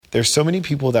there's so many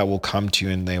people that will come to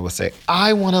you and they will say,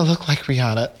 I want to look like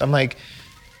Rihanna. I'm like,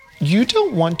 you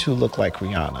don't want to look like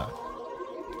Rihanna.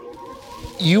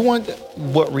 You want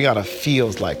what Rihanna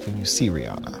feels like when you see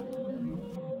Rihanna.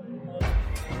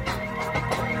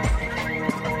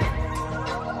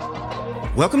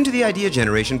 Welcome to the Idea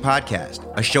Generation Podcast,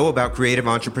 a show about creative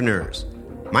entrepreneurs.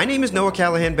 My name is Noah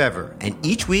Callahan-Bever, and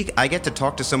each week I get to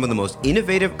talk to some of the most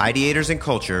innovative ideators in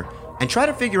culture and try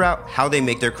to figure out how they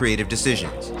make their creative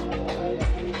decisions.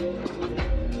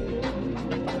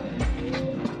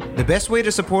 The best way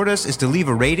to support us is to leave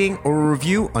a rating or a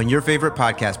review on your favorite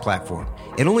podcast platform.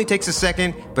 It only takes a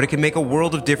second, but it can make a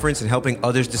world of difference in helping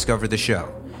others discover the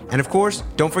show. And of course,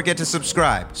 don't forget to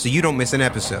subscribe so you don't miss an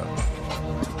episode.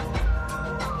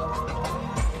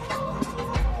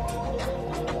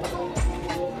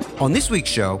 On this week's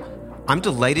show, I'm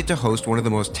delighted to host one of the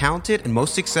most talented and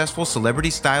most successful celebrity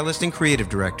stylists and creative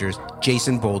directors,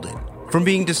 Jason Bolden. From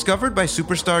being discovered by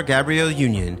superstar Gabrielle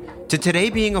Union to today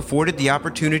being afforded the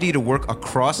opportunity to work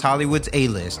across Hollywood's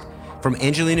A-list, from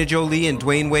Angelina Jolie and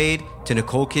Dwayne Wade to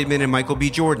Nicole Kidman and Michael B.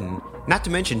 Jordan, not to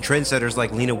mention trendsetters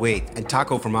like Lena Waithe and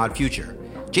Taco from Odd Future,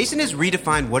 Jason has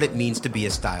redefined what it means to be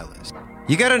a stylist.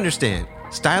 You gotta understand,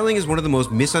 styling is one of the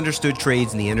most misunderstood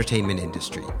trades in the entertainment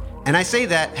industry. And I say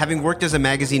that having worked as a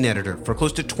magazine editor for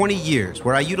close to 20 years,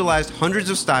 where I utilized hundreds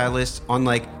of stylists on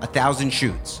like 1,000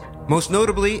 shoots. Most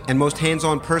notably, and most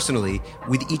hands-on personally,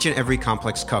 with each and every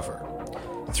complex cover.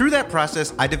 Through that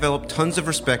process, I developed tons of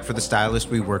respect for the stylists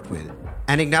we worked with,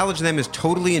 and acknowledged them as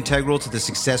totally integral to the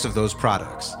success of those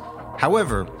products.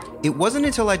 However, it wasn't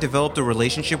until I developed a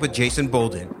relationship with Jason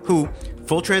Bolden, who,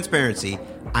 full transparency,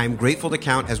 I'm grateful to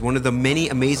count as one of the many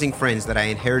amazing friends that I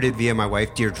inherited via my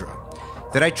wife Deirdre,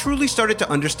 that I truly started to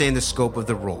understand the scope of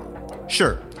the role.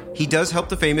 Sure, he does help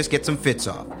the famous get some fits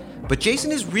off, but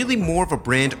Jason is really more of a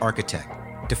brand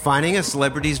architect, defining a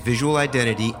celebrity's visual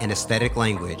identity and aesthetic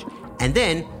language, and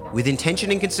then, with intention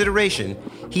and consideration,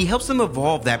 he helps them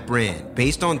evolve that brand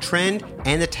based on trend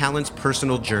and the talent's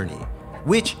personal journey,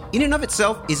 which in and of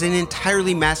itself is an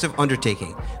entirely massive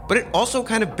undertaking, but it also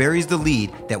kind of buries the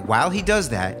lead that while he does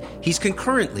that, he's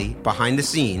concurrently, behind the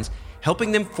scenes,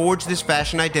 helping them forge this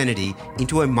fashion identity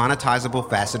into a monetizable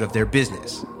facet of their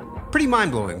business. Pretty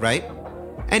mind-blowing, right?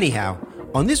 Anyhow,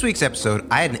 on this week's episode,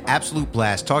 I had an absolute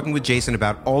blast talking with Jason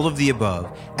about all of the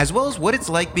above, as well as what it's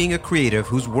like being a creative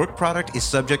whose work product is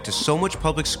subject to so much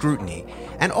public scrutiny,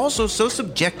 and also so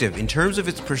subjective in terms of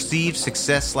its perceived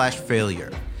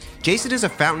success/failure. Jason is a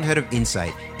fountainhead of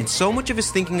insight, and so much of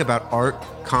his thinking about art,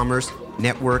 commerce,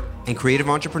 network, and creative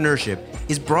entrepreneurship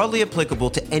is broadly applicable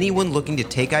to anyone looking to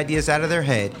take ideas out of their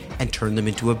head and turn them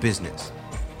into a business.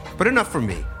 But enough from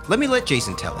me. Let me let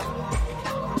Jason tell it.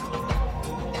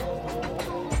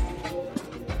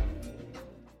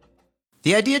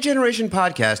 The Idea Generation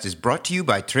Podcast is brought to you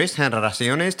by Tres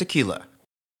Generaciones Tequila.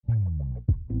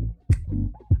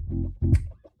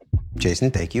 Jason,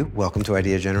 thank you. Welcome to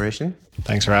Idea Generation.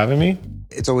 Thanks for having me.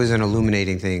 It's always an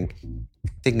illuminating thing,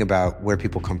 thinking about where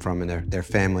people come from and their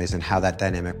families and how that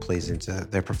dynamic plays into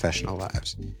their professional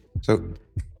lives. So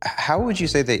how would you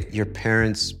say that your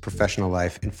parents' professional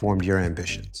life informed your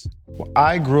ambitions? Well,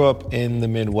 I grew up in the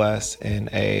Midwest in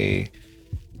a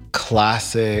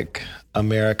classic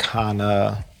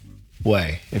Americana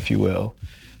way, if you will.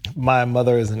 My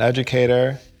mother is an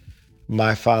educator.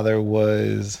 My father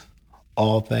was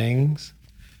all things.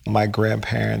 My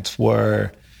grandparents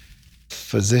were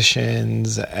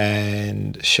physicians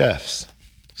and chefs.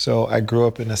 So I grew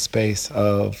up in a space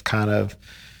of kind of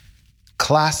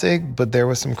classic, but there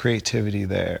was some creativity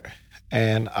there.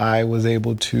 And I was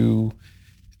able to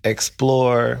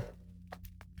explore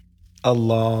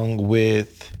along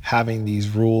with having these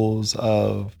rules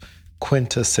of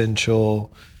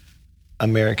quintessential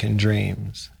American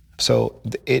dreams. So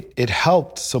it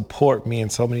helped support me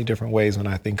in so many different ways when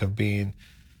I think of being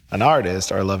an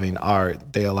artist or loving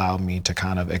art. They allowed me to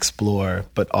kind of explore,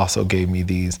 but also gave me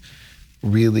these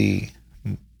really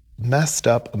messed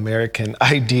up American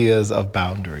ideas of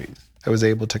boundaries. I was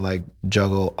able to like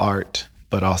juggle art,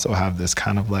 but also have this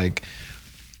kind of like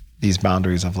these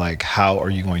boundaries of like, how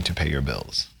are you going to pay your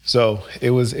bills? So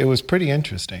it was pretty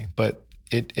interesting, but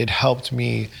it helped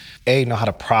me, know how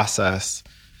to process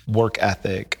work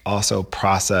ethic, also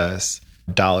process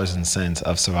dollars and cents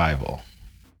of survival.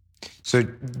 So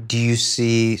do you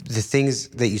see the things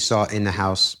that you saw in the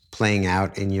house playing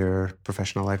out in your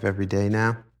professional life every day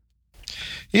now?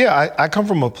 Yeah, I come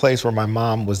from a place where my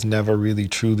mom was never really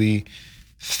truly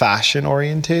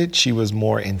fashion-oriented. She was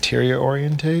more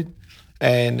interior-oriented.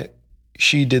 And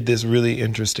she did this really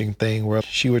interesting thing where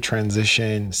she would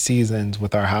transition seasons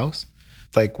with our house.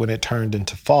 Like when it turned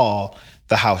into fall,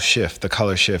 the house shift, the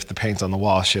color shift, the paints on the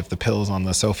wall shift, the pillows on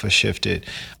the sofa shifted.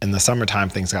 In the summertime,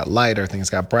 things got lighter, things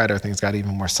got brighter, things got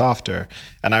even more softer.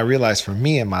 And I realized for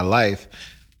me in my life,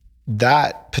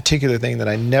 that particular thing that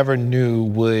I never knew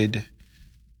would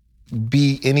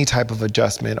be any type of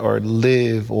adjustment or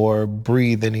live or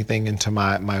breathe anything into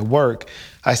my work,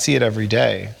 I see it every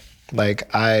day.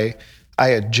 Like I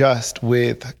adjust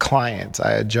with clients.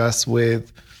 I adjust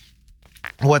with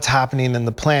what's happening in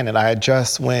the planet. I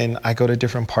adjust when I go to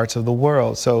different parts of the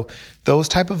world. So those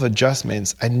type of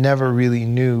adjustments, I never really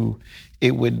knew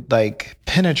it would like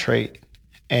penetrate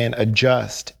and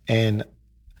adjust and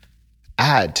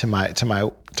add to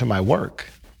my work.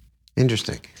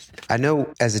 Interesting. I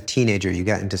know as a teenager you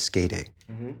got into skating.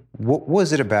 Mm-hmm. What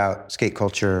was it about skate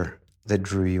culture that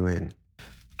drew you in?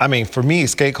 I mean, for me,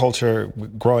 skate culture,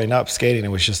 growing up skating,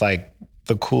 it was just like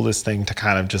the coolest thing to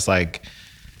kind of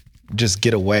just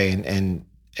get away, and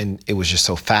it was just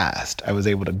so fast. I was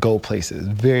able to go places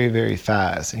very, very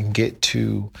fast and get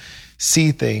to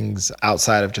see things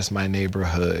outside of just my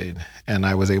neighborhood. And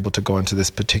I was able to go into this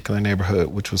particular neighborhood,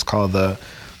 which was called the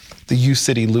U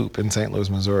City Loop in St. Louis,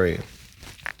 Missouri.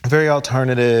 Very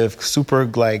alternative, super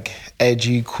like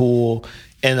edgy, cool,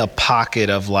 in a pocket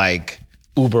of like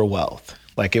uber wealth.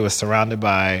 Like it was surrounded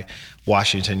by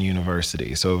Washington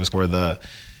University. So it was where the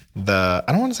I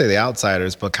don't want to say the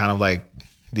outsiders, but kind of like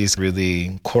these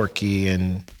really quirky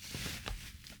and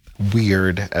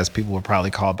weird, as people would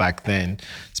probably call back then,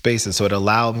 spaces. So it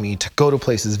allowed me to go to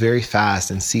places very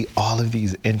fast and see all of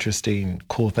these interesting,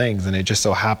 cool things. And it just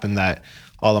so happened that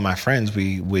all of my friends,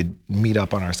 we would meet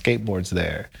up on our skateboards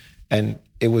there. And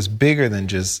it was bigger than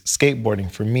just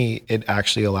skateboarding. For me, it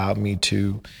actually allowed me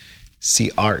to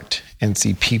see art and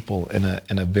see people in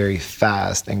a very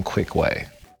fast and quick way.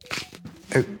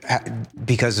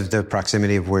 Because of the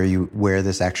proximity of where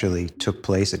this actually took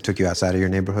place, it took you outside of your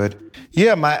neighborhood?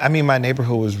 Yeah, my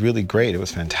neighborhood was really great. It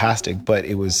was fantastic, but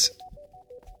it was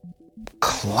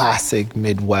classic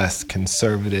Midwest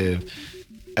conservative.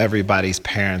 Everybody's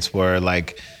parents were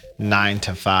like 9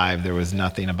 to 5. There was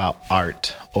nothing about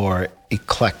art or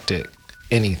eclectic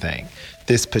anything.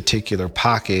 This particular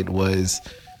pocket was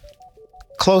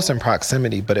close in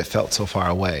proximity, but it felt so far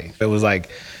away. It was like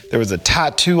there was a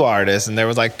tattoo artist and there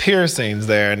was like piercings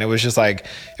there, and it was just like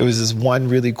it was this one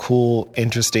really cool,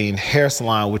 interesting hair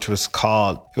salon which was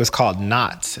called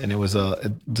Knots, and it was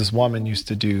this woman used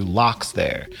to do locks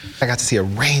there. I got to see a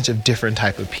range of different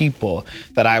type of people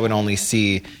that I would only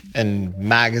see in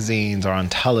magazines or on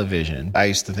television. I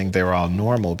used to think they were all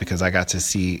normal because I got to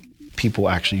see people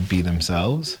actually be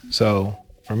themselves. So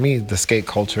for me, the skate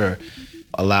culture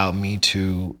allowed me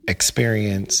to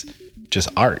experience just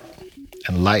art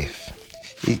and life.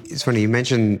 It's funny, you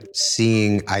mentioned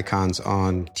seeing icons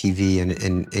on TV and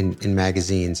in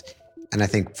magazines. And I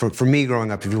think for me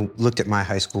growing up, if you looked at my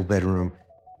high school bedroom,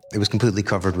 it was completely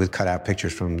covered with cutout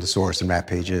pictures from The Source and Rap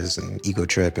Pages and Ego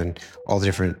Trip and all the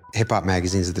different hip-hop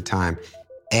magazines at the time.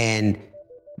 And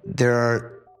there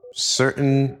are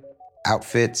certain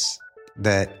outfits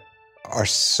that are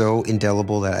so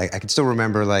indelible that I can still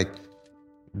remember, like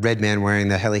Redman wearing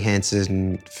the Helly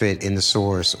Hansen fit in The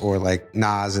Source, or like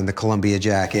Nas in the Columbia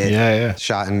jacket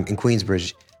shot in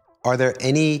Queensbridge. Are there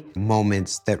any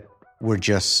moments that were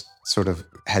just sort of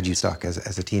had you stuck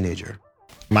as a teenager?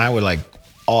 Mine were like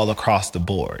all across the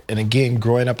board. And again,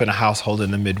 growing up in a household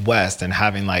in the Midwest and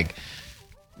having like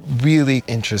really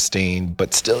interesting,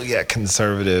 but still yet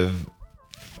conservative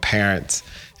parents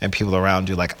and people around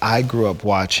you. Like I grew up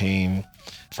watching,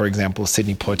 for example,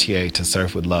 Sidney Poitier, To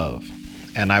Surf With Love.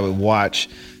 And I would watch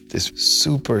this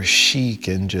super chic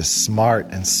and just smart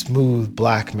and smooth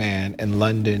black man in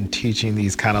London teaching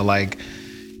these kind of like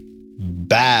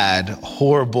bad,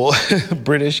 horrible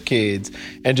British kids,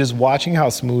 and just watching how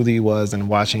smooth he was and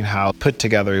watching how put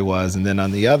together he was. And then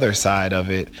on the other side of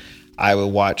it, I would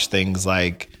watch things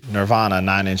like Nirvana,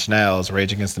 9 Inch Nails,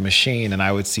 Rage Against the Machine, and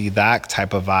I would see that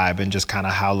type of vibe and just kind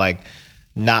of how like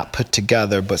not put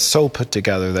together, but so put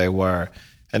together they were.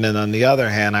 And then on the other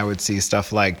hand, I would see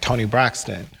stuff like Toni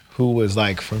Braxton, who was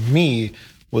like, for me,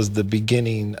 was the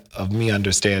beginning of me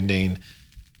understanding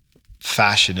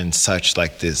fashion in such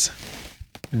like this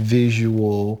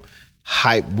visual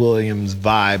Hype Williams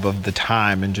vibe of the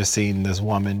time, and just seeing this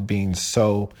woman being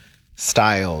so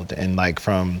styled, and like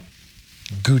from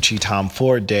Gucci Tom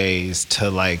Ford days to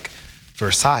like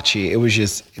Versace. It was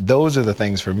just, those are the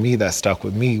things for me that stuck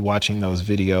with me, watching those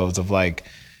videos of like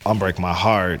Unbreak My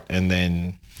Heart, and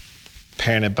then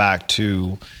pairing it back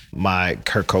to my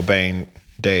Kurt Cobain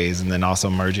days, and then also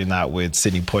merging that with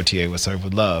Sidney Poitier with Surf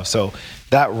With Love. So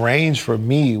that range for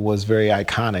me was very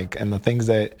iconic. And the things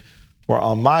that where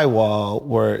on my wall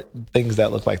were things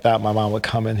that looked like that. My mom would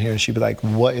come in here and she'd be like,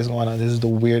 what is going on? This is the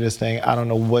weirdest thing. I don't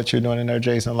know what you're doing in there,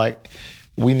 Jason. Like,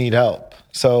 we need help.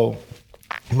 So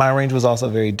my range was also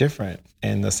very different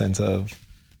in the sense of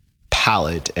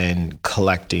palette and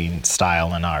collecting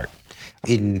style and art.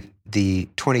 In the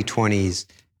 2020s,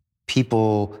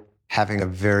 people having a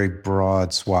very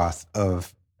broad swath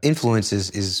of influences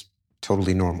is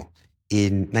totally normal.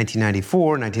 In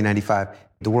 1994, 1995,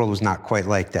 the world was not quite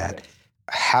like that.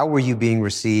 How were you being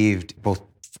received, both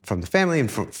from the family and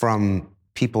from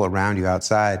people around you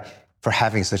outside, for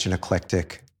having such an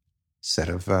eclectic set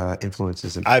of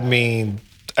influences? I mean,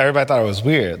 everybody thought it was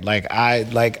weird.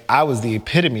 I was the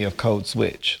epitome of code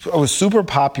switch. I was super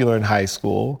popular in high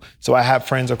school, so I had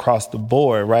friends across the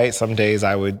board, right? Some days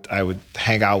I would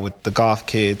hang out with the goth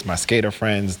kids, my skater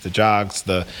friends, the jocks,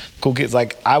 the cool kids.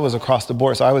 Like, I was across the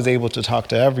board, so I was able to talk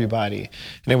to everybody.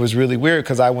 And it was really weird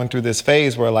because I went through this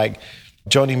phase where, like,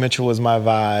 Joni Mitchell was my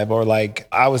vibe, or, like,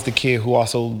 I was the kid who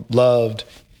also loved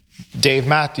Dave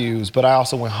Matthews, but I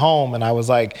also went home and I was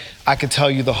like, I could tell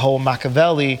you the whole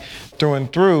Machiavelli through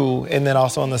and through, and then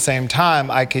also in the same time,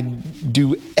 I could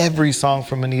do every song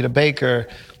from Anita Baker.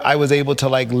 I was able to,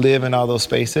 like, live in all those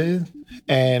spaces.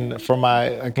 And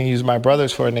I can use my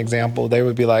brothers for an example. They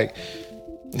would be like,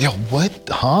 yo, what,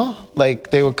 huh?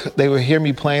 Like, they would hear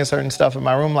me playing certain stuff in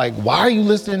my room, like, why are you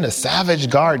listening to Savage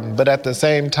Garden? But at the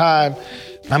same time,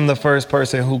 I'm the first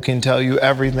person who can tell you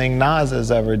everything Nas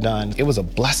has ever done. It was a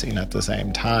blessing at the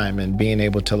same time, and being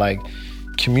able to, like,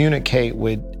 communicate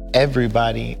with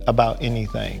everybody about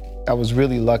anything. I was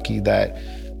really lucky that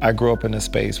I grew up in a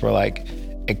space where, like,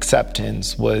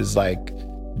 acceptance was, like,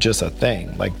 just a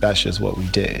thing. Like, that's just what we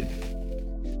did.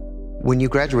 When you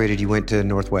graduated, you went to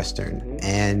Northwestern,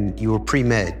 and you were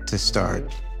pre-med to start.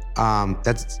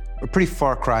 That's a pretty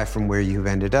far cry from where you've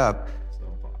ended up.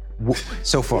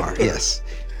 So far, yes.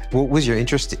 What was your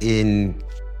interest in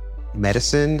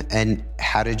medicine, and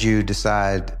how did you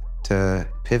decide to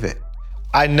pivot?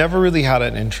 I never really had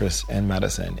an interest in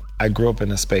medicine. I grew up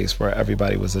in a space where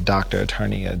everybody was a doctor,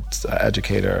 attorney, an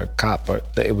educator, a cop. But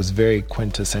it was very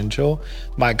quintessential.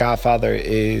 My godfather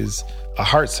is a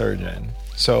heart surgeon.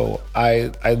 So I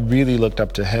really looked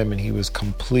up to him, and he was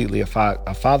completely a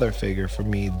father figure for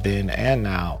me then and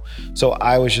now. So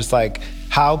I was just like,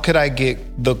 how could I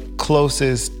get the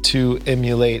closest to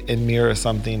emulate and mirror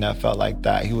something that felt like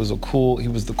that? He was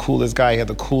the coolest guy. He had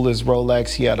the coolest Rolex.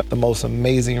 He had the most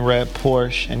amazing red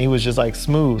Porsche, and he was just, like,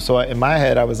 smooth. So in my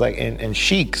head, I was like, and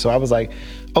chic. So I was like,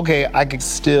 okay, I could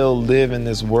still live in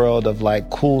this world of, like,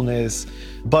 coolness,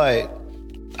 but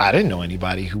I didn't know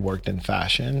anybody who worked in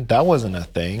fashion. That wasn't a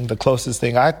thing. The closest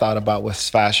thing I thought about was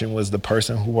fashion was the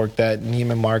person who worked at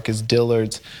Neiman Marcus,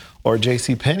 Dillard's, or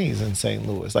J.C. Penney's in St.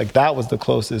 Louis. Like, that was the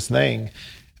closest thing.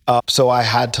 So I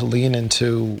had to lean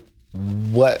into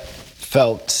what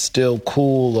felt still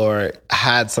cool or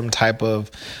had some type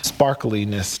of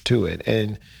sparkliness to it.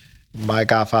 And my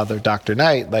godfather, Dr.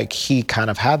 Knight, like, he kind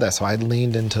of had that. So I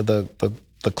leaned into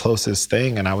the closest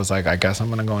thing, and I was like, I guess I'm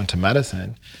going to go into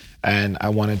medicine. And I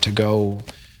wanted to go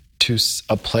to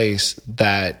a place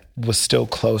that was still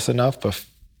close enough, but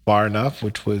far enough,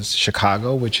 which was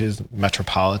Chicago, which is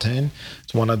metropolitan.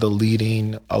 It's one of the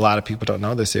leading, a lot of people don't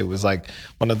know this, it was like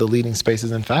one of the leading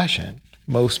spaces in fashion.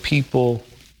 Most people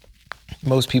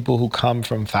who come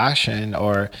from fashion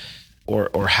or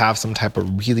have some type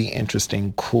of really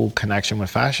interesting, cool connection with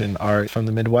fashion are from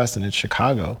the Midwest, and it's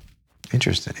Chicago.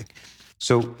 Interesting.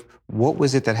 So what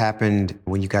was it that happened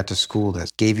when you got to school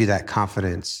that gave you that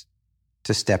confidence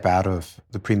to step out of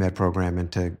the pre-med program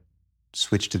and to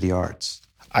switch to the arts?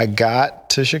 I got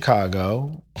to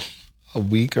Chicago a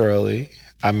week early.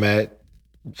 I met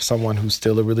someone who's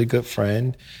still a really good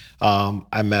friend.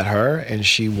 I met her, and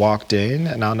she walked in,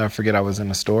 and I'll never forget, I was in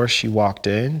a store. She walked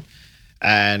in,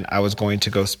 and I was going to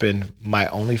go spend my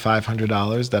only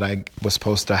 $500 that I was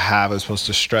supposed to have. It was supposed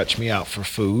to stretch me out for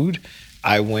food.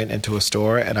 I went into a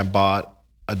store and I bought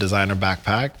a designer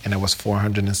backpack, and it was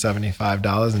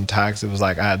 $475 in tax. It was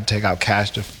like I had to take out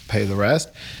cash to pay the rest.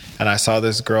 And I saw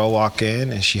this girl walk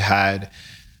in, and she had,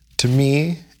 to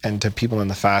me and to people in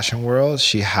the fashion world,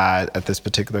 she had, at this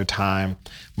particular time,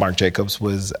 Marc Jacobs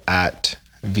was at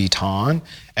Vuitton,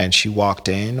 and she walked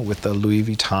in with the Louis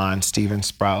Vuitton Steven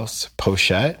Sprouse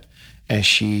pochette, and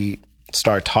she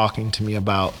started talking to me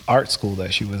about art school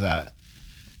that she was at.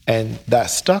 And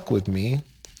that stuck with me.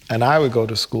 And I would go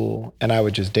to school and I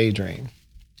would just daydream.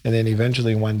 And then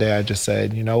eventually one day I just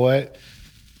said, you know what?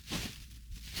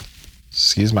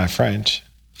 Excuse my French.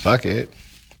 Fuck it.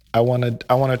 I want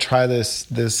to try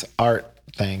this art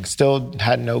thing. Still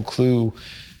had no clue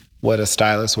what a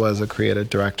stylist was, a creative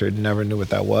director, never knew what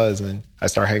that was. And I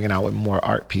started hanging out with more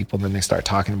art people, and then they start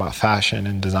talking about fashion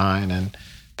and design. And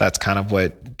that's kind of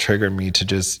what triggered me to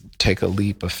just take a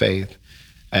leap of faith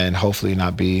and hopefully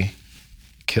not be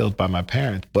killed by my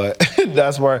parents. But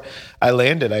that's where I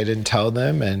landed. I didn't tell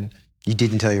them. And you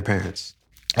didn't tell your parents?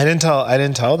 I didn't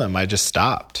tell them. I just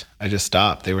stopped.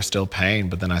 They were still paying,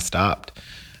 but then I stopped.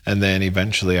 And then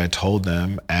eventually I told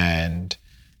them, and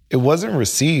it wasn't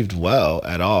received well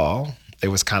at all. It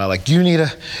was kind of like, you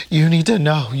need to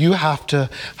know, you have to,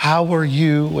 how are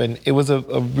you? And it was a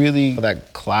really,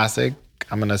 that classic,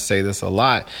 I'm going to say this a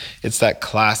lot, it's that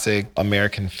classic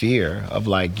American fear of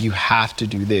like, you have to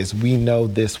do this. We know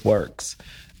this works.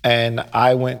 And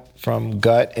I went from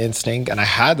gut instinct, and I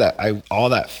had all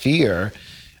that fear.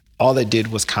 All it did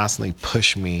was constantly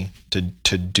push me to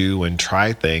do and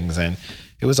try things. And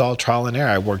it was all trial and error.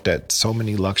 I worked at so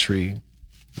many luxury,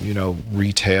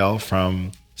 retail,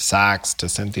 from Saks to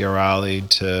Cynthia Rowley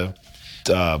to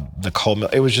Nicole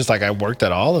Miller. It was just like I worked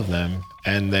at all of them.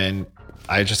 And then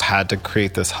I just had to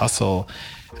create this hustle,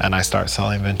 and I started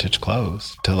selling vintage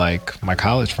clothes to like my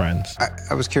college friends.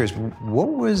 I was curious, what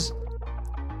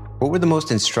were the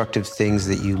most instructive things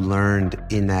that you learned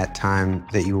in that time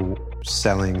that you were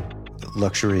selling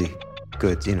luxury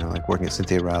goods, like working at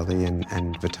Cynthia Rowley and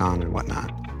Vuitton and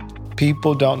whatnot?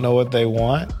 People don't know what they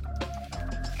want.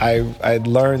 I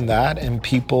learned that, and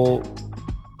people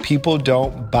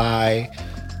don't buy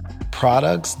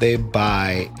products, they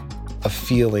buy a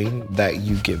feeling that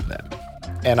you give them.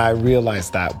 And I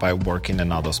realized that by working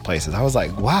in all those places. I was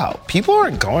like, wow, people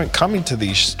aren't coming to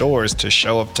these stores to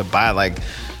show up to buy like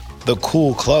the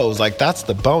cool clothes. Like, that's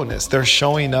the bonus. They're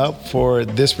showing up for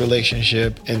this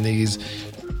relationship and these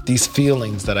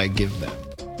feelings that I give them.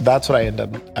 That's what I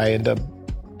end up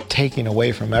taking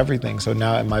away from everything. So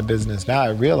now in my business now,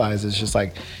 I realize it's just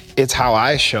like, it's how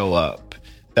I show up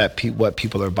that what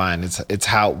people are buying. It's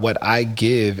how what I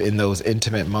give in those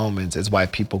intimate moments is why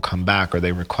people come back or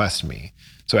they request me.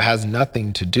 So it has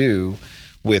nothing to do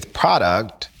with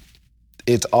product.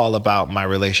 It's all about my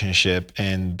relationship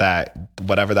and that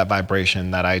whatever that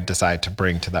vibration that I decide to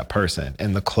bring to that person.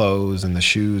 And the clothes and the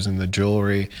shoes and the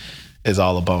jewelry is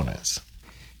all a bonus.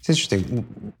 It's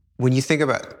interesting. When you think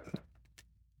about,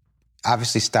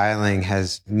 obviously styling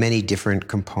has many different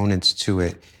components to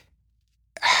it.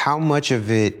 How much of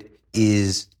it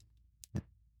is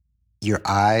your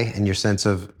eye and your sense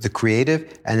of the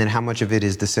creative, and then how much of it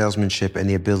is the salesmanship and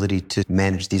the ability to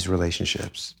manage these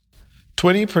relationships?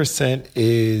 20%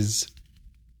 is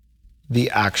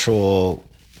the actual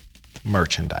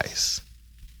merchandise.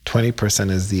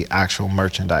 20% is the actual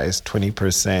merchandise.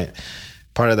 20%,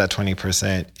 part of that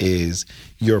 20% is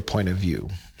your point of view,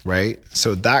 right?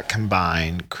 So that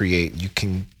combined you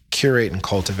can curate and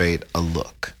cultivate a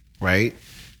look, right?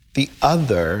 The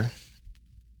other,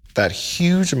 that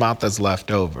huge amount that's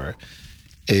left over,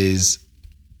 is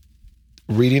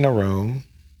reading a room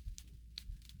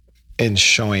and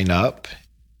showing up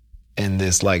in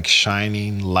this like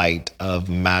shining light of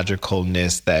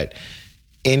magicalness that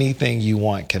anything you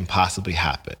want can possibly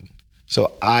happen.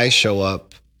 So I show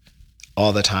up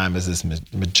all the time as this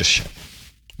magician.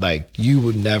 Like, you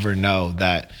would never know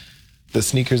that the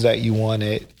sneakers that you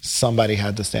wanted, somebody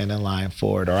had to stand in line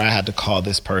for it, or I had to call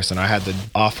this person, or I had to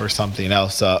offer something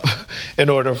else up in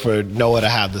order for Noah to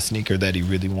have the sneaker that he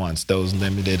really wants, those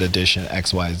limited edition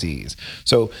XYZs.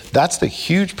 So that's the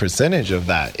huge percentage of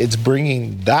that. It's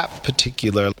bringing that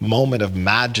particular moment of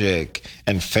magic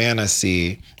and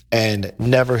fantasy and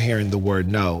never hearing the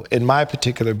word no. In my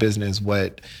particular business,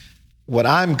 what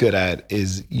I'm good at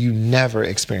is you never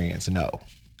experience no.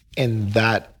 And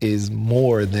that is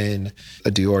more than a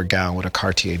Dior gown with a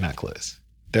Cartier necklace.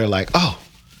 They're like, oh,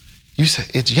 you said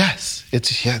it's yes.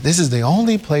 It's yeah. This is the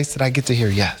only place that I get to hear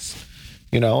yes.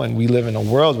 And we live in a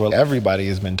world where everybody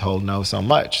has been told no so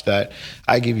much that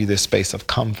I give you this space of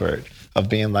comfort of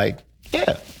being like, yeah,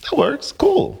 that works.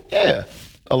 Cool. Yeah.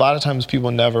 A lot of times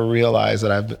people never realize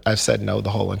that I've said no the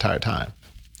whole entire time.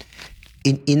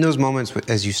 In those moments,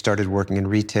 as you started working in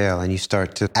retail and you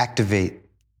start to activate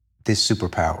this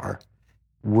superpower,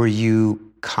 were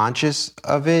you conscious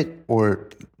of it? Or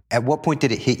at what point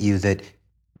did it hit you that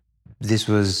this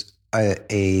was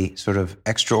a sort of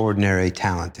extraordinary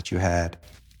talent that you had?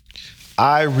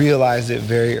 I realized it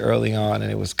very early on,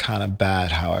 and it was kind of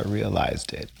bad how I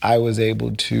realized it. I was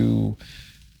able to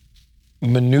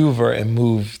maneuver and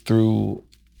move through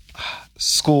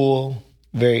school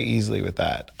very easily with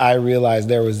that. I realized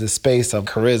there was this space of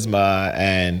charisma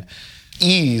and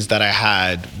ease that I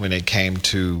had when it came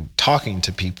to talking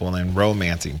to people and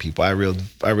romancing people. I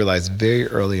realized very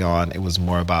early on it was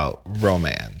more about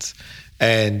romance.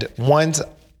 And once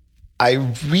I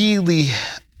really,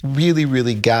 really,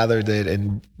 really gathered it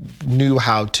and knew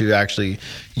how to actually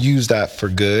use that for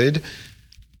good,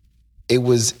 it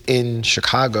was in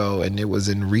Chicago and it was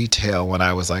in retail when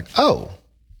I was like, oh,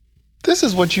 this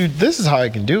is how I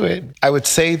can do it. I would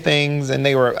say things and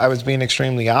I was being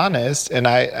extremely honest, and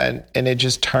it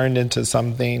just turned into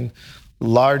something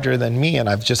larger than me. And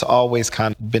I've just always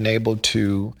kind of been able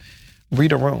to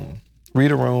read a room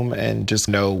and just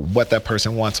know what that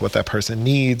person wants, what that person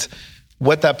needs,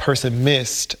 what that person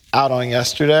missed out on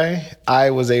yesterday.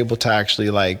 I was able to actually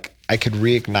I could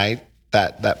reignite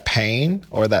that pain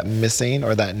or that missing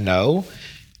or that no.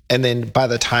 And then by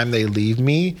the time they leave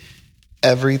me,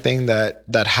 everything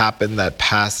that happened that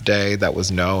past day that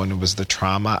was no, and it was the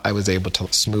trauma, I was able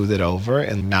to smooth it over,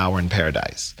 and now we're in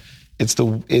paradise. It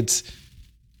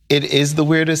is the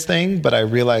weirdest thing, but I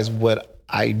realize what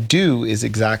I do is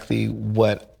exactly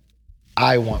what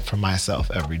I want for myself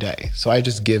every day. So I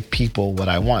just give people what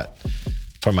I want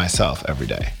for myself every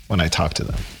day when I talk to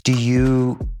them. Do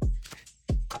you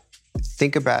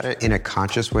think about it in a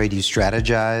conscious way? Do you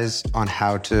strategize on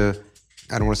how to,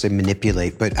 I don't want to say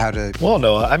manipulate, but how to... Well,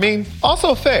 no, I mean,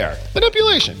 also fair.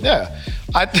 Manipulation, yeah.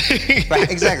 I think...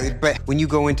 Exactly. But when you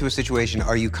go into a situation,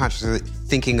 are you consciously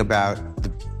thinking about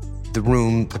the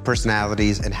room, the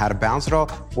personalities, and how to balance it all?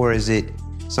 Or is it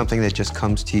something that just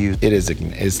comes to you?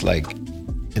 It's like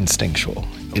instinctual.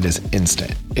 It is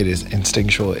instant. It is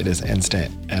instinctual. It is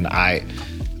instant. And I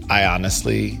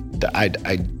honestly, I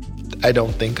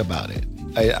don't think about it.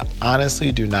 I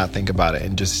honestly do not think about it.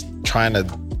 And just trying to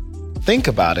think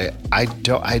about it, I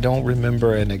don't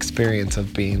remember an experience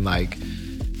of being like,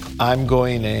 I'm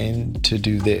going in to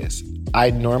do this. I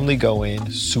normally go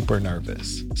in super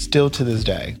nervous, still to this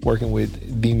day, working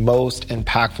with the most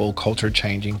impactful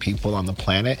culture-changing people on the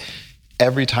planet.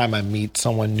 Every time I meet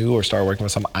someone new or start working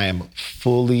with someone, I am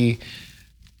fully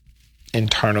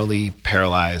internally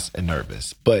paralyzed and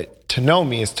nervous. But to know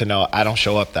me is to know I don't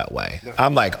show up that way.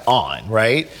 I'm like on,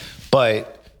 right?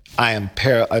 But I'm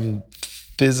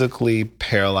physically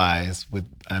paralyzed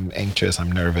I'm anxious,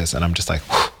 I'm nervous, and I'm just like,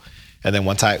 whew. And then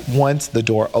once the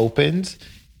door opens,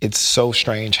 it's so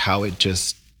strange how it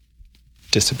just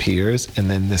disappears, and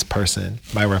then this person,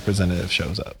 my representative,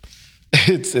 shows up.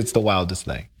 It's the wildest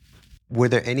thing. Were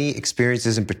there any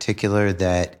experiences in particular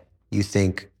that you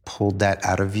think pulled that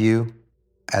out of you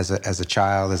as a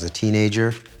child, as a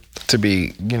teenager? To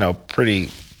be, pretty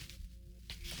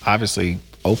obviously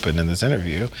open in this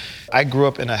interview, I grew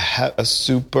up in a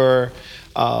super...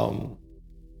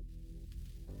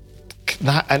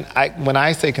 when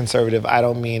I say conservative, I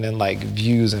don't mean in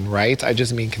views and rights. I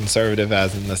just mean conservative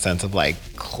as in the sense of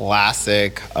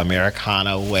classic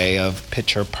Americana way of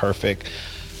picture perfect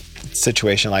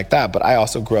situation like that. But I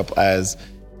also grew up as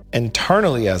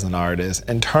internally as an artist,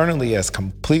 internally as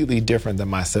completely different than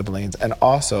my siblings, and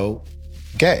also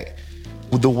gay.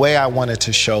 The way I wanted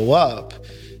to show up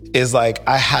is I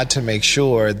had to make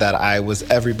sure that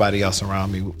everybody else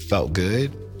around me felt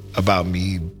good about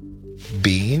me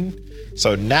being.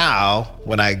 So now,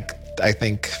 when I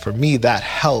think for me that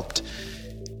helped,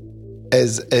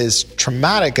 as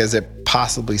traumatic as it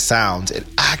possibly sounds, it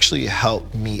actually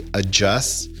helped me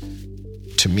adjust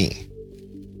to me.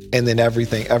 And then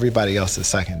everybody else is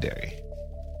secondary.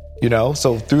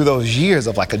 So through those years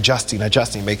of adjusting,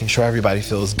 making sure everybody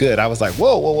feels good, I was like,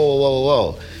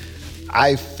 whoa.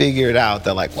 I figured out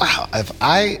that wow,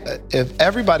 if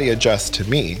everybody adjusts to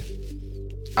me,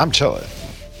 I'm chilling.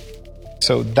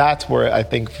 So that's where I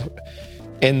think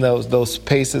in those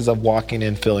spaces of walking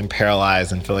in feeling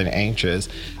paralyzed and feeling anxious,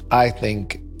 I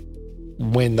think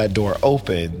when that door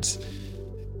opens,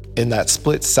 in that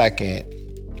split second,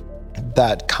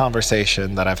 that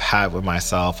conversation that I've had with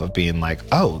myself of being like,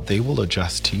 oh, they will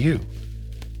adjust to you.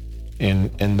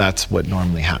 And that's what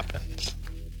normally happens.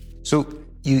 So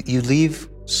you leave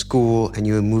school and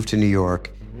you move to New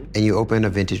York and you open a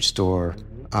vintage store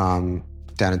down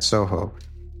in Soho.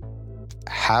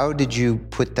 How did you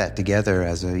put that together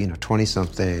as a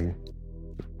 20-something?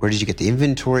 Where did you get the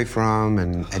inventory from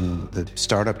and the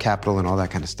startup capital and all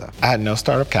that kind of stuff? I had no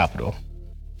startup capital.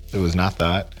 It was not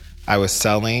that. I was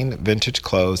selling vintage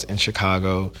clothes in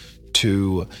Chicago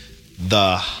to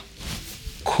the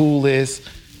coolest,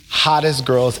 hottest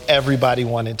girls everybody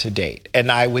wanted to date. And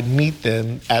I would meet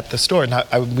them at the store, and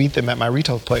I would meet them at my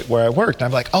retail place where I worked. And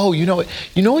I'm like, oh, you know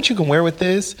what you can wear with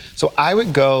this? So I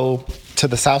would go to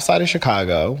the south side of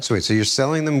Chicago. So wait, so you're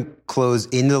selling them clothes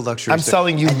in the luxury I'm store,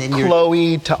 selling you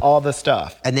Chloe to all the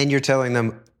stuff. And then you're telling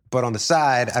them, But on the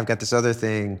side, I've got this other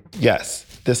thing. Yes.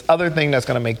 This other thing that's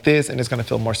going to make this, and it's going to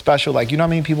feel more special. Like, you know how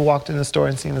many people walked in the store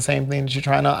and seen the same thing that you're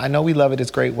trying out? I know we love it.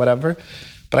 It's great, whatever.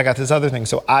 But I got this other thing.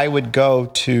 So I would go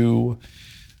to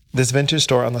this vintage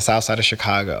store on the south side of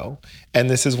Chicago. And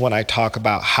this is when I talk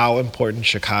about how important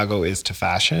Chicago is to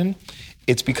fashion.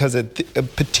 It's because at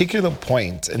particular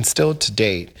points, and still to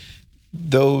date,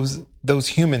 those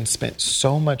humans spent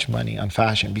so much money on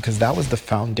fashion because that was the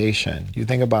foundation. You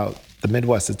think about the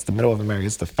Midwest, it's the middle of America,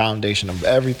 it's the foundation of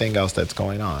everything else that's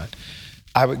going on.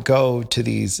 I would go to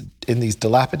these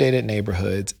dilapidated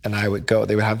neighborhoods, and they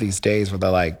would have these days where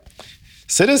they're like,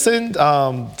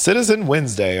 Citizen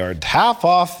Wednesday or half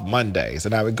off Mondays.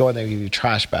 And I would go and they would give you a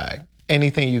trash bag.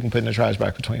 Anything you can put in a trash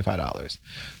bag for $25.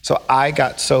 So I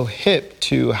got so hip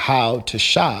to how to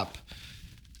shop.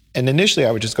 And initially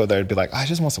I would just go there and be like, I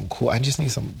just want some cool, I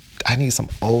need some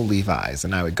old Levi's.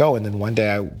 And I would go. And then one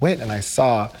day I went and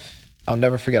I'll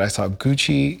never forget, I saw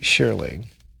Gucci shearling.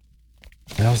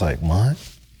 And I was like, what?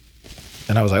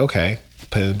 And I was like, okay,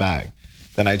 put it in the bag.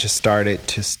 Then I just started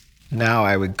to, now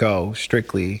I would go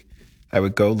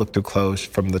look through clothes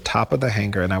from the top of the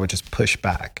hanger and I would just push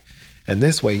back. And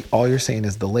this way, all you're seeing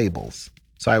is the labels.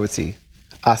 So I would see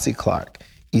Ossie Clark,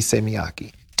 Issey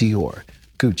Miyake, Dior,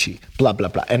 Gucci, blah, blah,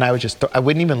 blah. And I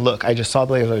wouldn't even look. I just saw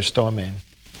the labels, I would just throw them in.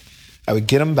 I would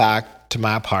get them back to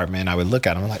my apartment. I would look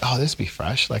at them. I'm like, oh, this would be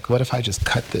fresh. Like, what if I just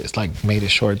cut this, like made it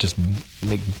short, just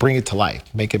bring it to life,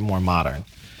 make it more modern.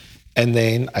 And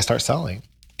then I start selling.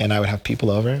 And I would have people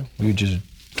over. We would just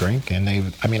drink. And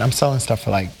I'm selling stuff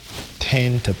for like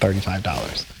 $10 to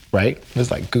 $35, right? It was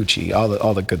like Gucci,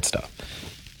 all the good stuff.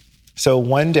 So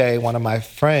one day, one of my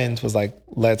friends was like,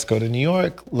 let's go to New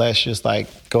York. Let's just like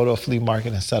go to a flea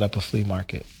market and set up a flea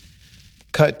market.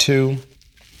 Cut to,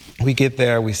 we get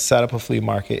there, we set up a flea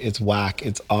market. It's whack.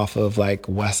 It's off of like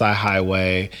West Side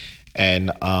Highway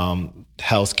and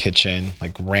Hell's Kitchen,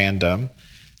 like random.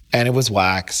 And it was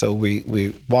whack. So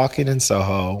we walk in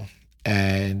Soho,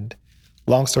 and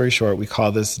long story short, we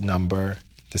call this number.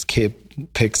 This kid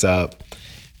picks up,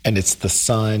 and it's the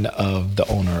son of the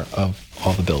owner of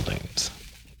all the buildings.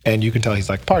 And you can tell he's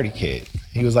like party kid.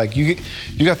 He was like, you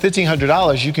got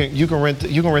 $1,500. You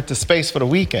can rent the space for the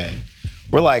weekend.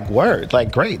 We're like, word,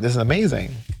 like great, this is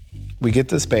amazing. We get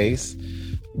the space,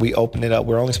 we open it up.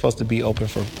 We're only supposed to be open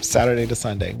for Saturday to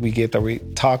Sunday. We get there, we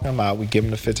talk him out, we give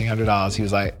him the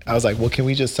 $1,500. I was like, well, can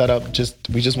we just set up?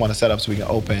 We just want to set up so we can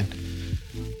open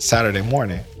Saturday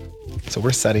morning. So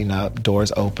we're setting up,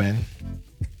 doors open,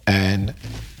 and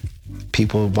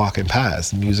people walking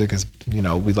past. Music is, we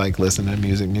like listen to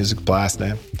music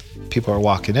blasting. People are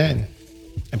walking in,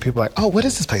 and people are like, oh, what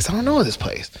is this place? I don't know this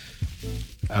place.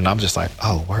 And I'm just like,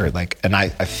 oh, word. Like, and I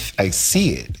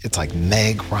see it. It's like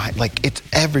Meg Ryan. Like, it's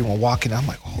everyone walking. I'm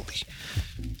like, holy.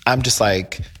 I'm just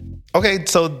like, okay,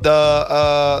 so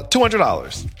the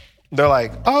 $200. They're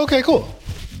like, oh, okay, cool.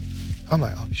 I'm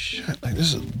like, oh, shit. Like,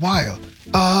 this is wild.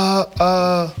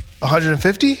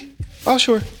 150? Oh,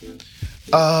 sure.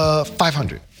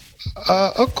 500.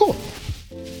 Oh, cool.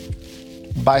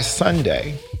 By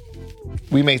Sunday,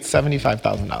 we made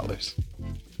 $75,000.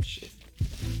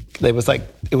 It was like,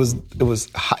 it was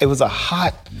a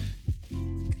hot,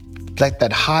 like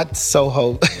that hot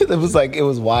Soho. It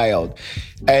was wild.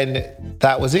 And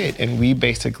that was it. And we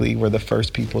basically were the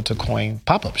first people to coin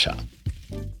pop-up shop.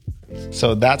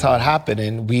 So that's how it happened.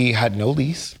 And we had no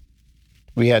lease.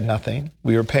 We had nothing.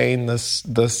 We were paying the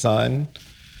son,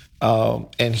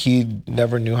 and he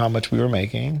never knew how much we were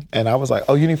making. And I was like,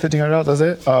 oh, you need $1,500? That's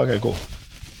it? Oh, okay, cool.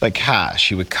 Like cash.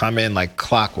 He would come in like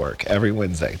clockwork every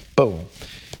Wednesday. Boom.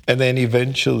 And then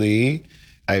eventually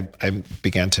I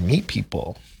began to meet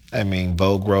people. I mean,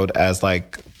 Vogue Road as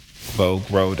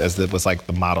it was like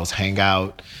the models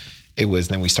hangout.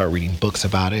 Then we started reading books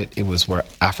about it. It was where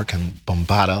African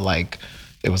Bombada, like,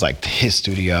 it was like his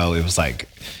studio. It was like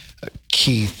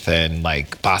Keith and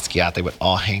like Basquiat, they would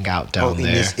all hang out down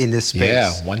there. In this space?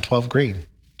 Yeah, 112 Green.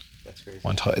 That's crazy.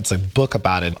 It's a book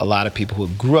about it. A lot of people who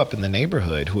grew up in the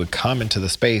neighborhood who would come into the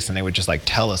space and they would just like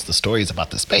tell us the stories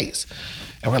about the space.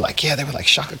 And we're like, yeah, they were like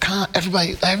Shaka Khan.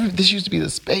 This used to be the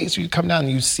space. You'd come down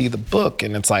and you'd see the book.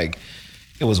 And it's like,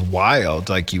 it was wild.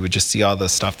 Like you would just see all the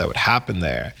stuff that would happen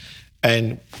there.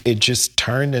 And it just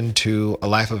turned into a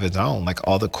life of its own. Like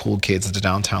all the cool kids, the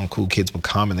downtown cool kids would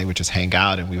come and they would just hang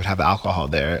out, and we would have alcohol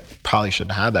there. Probably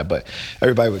shouldn't have that, but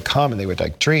everybody would come and they would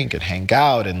like drink and hang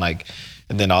out, and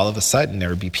then all of a sudden there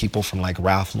would be people from like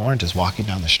Ralph Lauren just walking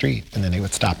down the street, and then they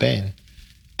would stop in,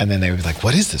 and then they would be like,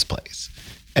 what is this place?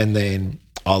 And then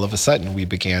all of a sudden we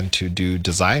began to do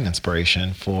design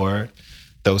inspiration for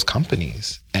those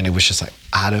companies. And it was just like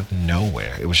out of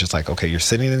nowhere. It was just like, okay, you're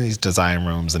sitting in these design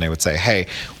rooms and they would say, hey,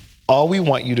 all we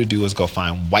want you to do is go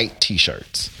find white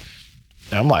t-shirts.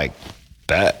 And I'm like,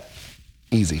 bet,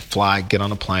 easy. Fly, get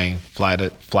on a plane,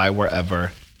 fly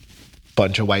wherever,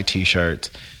 bunch of white t-shirts.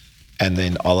 And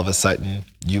then all of a sudden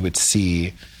you would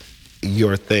see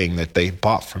your thing that they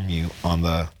bought from you on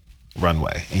the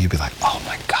runway. And you'd be like, oh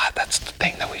my God, that's the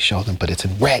thing that we showed them, but it's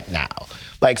in red now.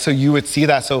 Like, so you would see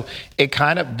that. So it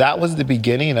kind of, that was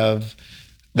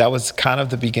kind of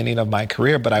the beginning of my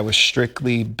career, but I was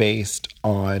strictly based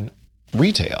on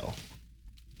retail.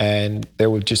 And there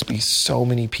would just be so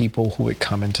many people who would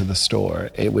come into the store.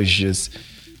 It was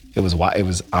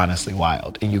honestly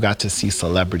wild. And you got to see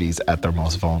celebrities at their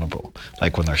most vulnerable,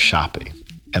 like when they're shopping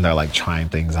and they're like trying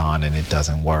things on and it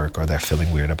doesn't work, or they're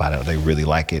feeling weird about it, or they really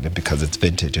like it. And because it's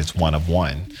vintage, it's one of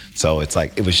one. So it's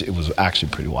like, it was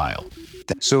actually pretty wild.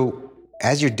 So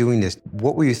as you're doing this,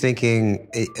 what were you thinking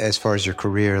as far as your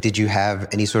career? Did you have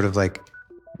any sort of like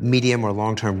medium or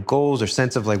long-term goals or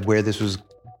sense of like where this was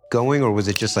going? Or was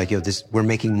it just like, we're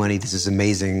making money, this is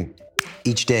amazing,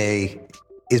 each day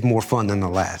is more fun than the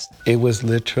last? It was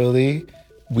literally,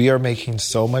 we are making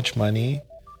so much money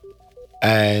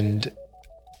and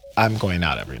I'm going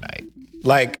out every night.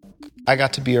 Like, I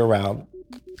got to be around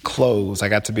clothes, I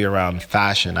got to be around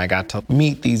fashion, I got to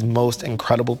meet these most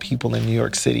incredible people in New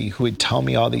York City who would tell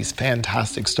me all these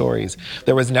fantastic stories.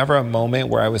 There was never a moment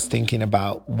where I was thinking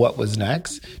about what was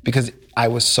next because I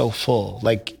was so full.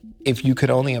 Like, if you could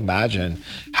only imagine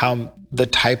how the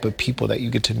type of people that you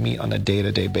get to meet on a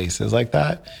day-to-day basis like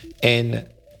that. And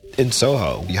in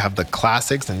Soho, you have the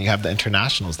classics and you have the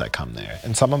internationals that come there.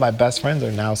 And some of my best friends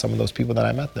are now some of those people that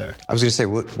I met there. I was going to say,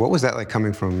 what was that like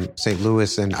coming from St.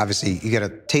 Louis? And obviously you get a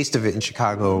taste of it in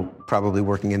Chicago, probably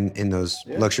working in those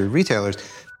luxury retailers.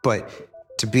 But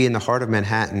to be in the heart of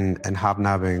Manhattan and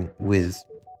hobnobbing with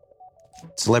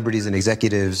celebrities and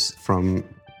executives from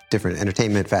different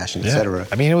entertainment, fashion, et cetera.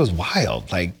 I mean, it was wild.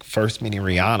 Like, first meeting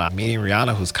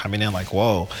Rihanna who's coming in like,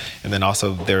 whoa. And then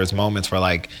also there's moments where,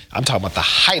 like, I'm talking about the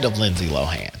height of Lindsay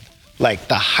Lohan. Like,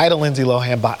 the height of Lindsay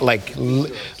Lohan, like,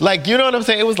 you know what I'm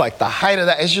saying? It was like the height of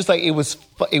that. It's just like, it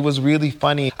was really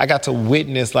funny. I got to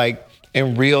witness, like,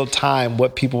 in real time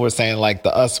what people were saying, like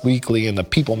the Us Weekly and the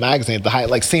People magazine at the height,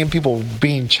 like seeing people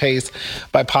being chased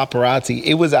by paparazzi.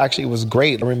 It was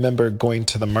great. I remember going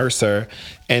to the Mercer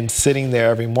and sitting there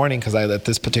every morning because at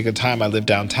this particular time I lived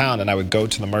downtown, and I would go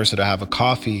to the Mercer to have a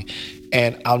coffee.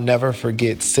 And I'll never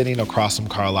forget sitting across from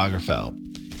Karl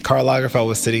Lagerfeld. Karl Lagerfeld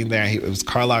was sitting there. It was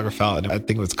Karl Lagerfeld, and I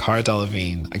think it was Cara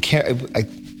Delevingne. I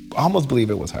almost believe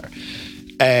it was her.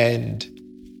 And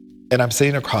I'm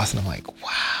sitting across, and I'm like,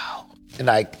 wow.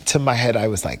 And to my head, I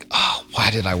was like, oh, why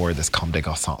did I wear this Comme des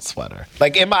Garçons sweater?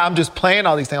 Like, I'm just playing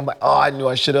all these things. I'm like, oh, I knew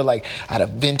I should have, like, I had a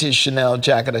vintage Chanel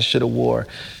jacket I should have wore.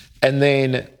 And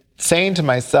then saying to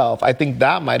myself, I think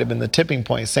that might have been the tipping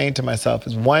point, saying to myself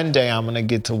is one day I'm going to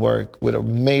get to work with a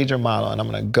major model, and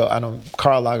I'm going to go,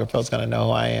 Karl Lagerfeld's going to know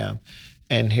who I am.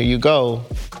 And here you go.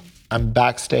 I'm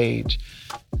backstage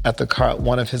at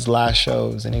one of his last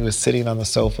shows, and he was sitting on the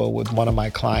sofa with one of my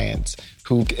clients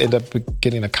who ended up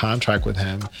getting a contract with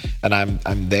him. And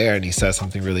I'm there, and he says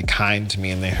something really kind to me,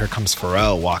 and then here comes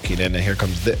Pharrell walking in, and here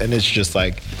comes and it's just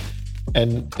like,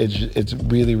 and it's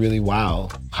really, really wow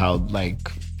how,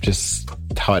 like, just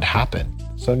how it happened.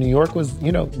 So New York was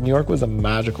a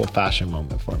magical fashion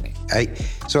moment for me.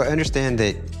 So I understand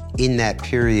that in that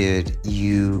period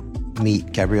you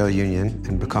meet Gabrielle Union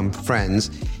and become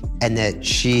friends, and that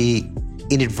she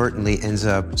inadvertently ends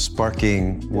up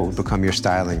sparking what would become your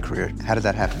styling career. How did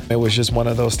that happen? It was just one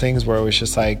of those things where it was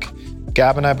just like,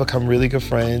 Gab and I become really good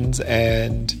friends,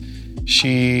 and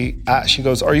she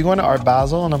goes, are you going to Art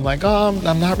Basel? And I'm like, oh,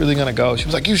 I'm not really going to go. She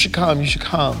was like, you should come.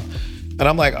 And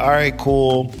I'm like, all right,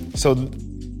 cool. So,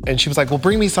 and she was like, well,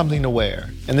 bring me something to wear.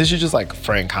 And this is just like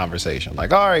frank conversation.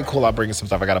 Like, all right, cool, I'll bring you some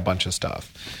stuff. I got a bunch of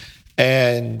stuff.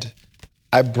 And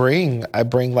I bring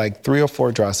like 3 or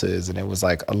 4 dresses, and it was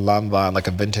like a Lanvin, like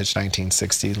a vintage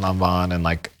 1960s Lanvin, and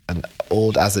like an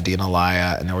old Azadine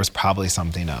Alaya, and there was probably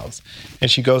something else.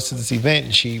 And she goes to this event,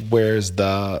 and she wears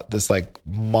this like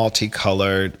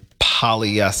multicolored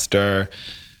polyester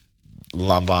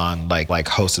Lanvin, like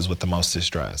Hostess with the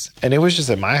Mostest dress. And it was just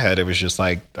in my head, it was just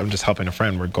like, I'm just helping a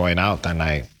friend, we're going out that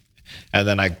night. And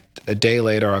then a day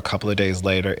later, or a couple of days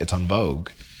later, it's on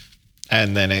Vogue.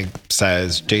 And then it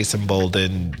says, Jason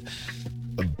Bolden,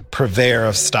 purveyor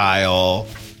of style.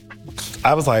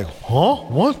 I was like, huh?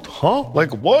 What? Huh?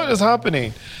 Like, what is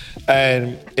happening?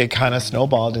 And it kind of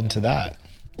snowballed into that.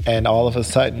 And all of a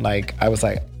sudden, like, I was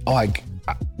like, oh,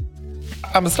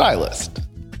 I'm a stylist.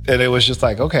 And it was just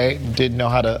like, okay,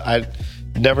 I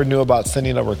never knew about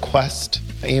sending a request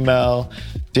email,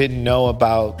 didn't know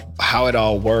about how it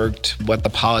all worked, what the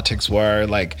politics were,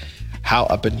 like how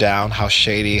up and down, how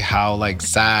shady, how like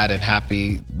sad and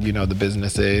happy, the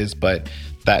business is. But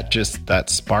that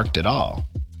sparked it all.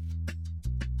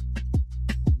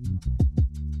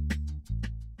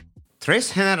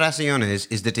 Tres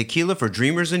Generaciones is the tequila for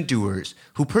dreamers and doers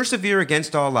who persevere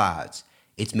against all odds.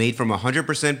 It's made from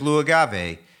 100% blue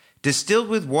agave, distilled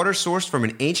with water sourced from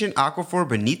an ancient aquifer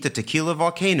beneath the tequila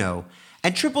volcano,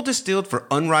 and triple distilled for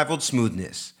unrivaled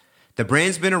smoothness. The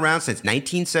brand's been around since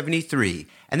 1973,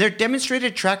 and their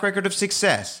demonstrated track record of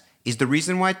success is the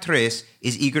reason why Tres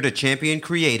is eager to champion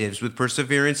creatives with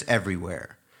perseverance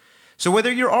everywhere. So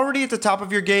whether you're already at the top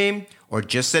of your game or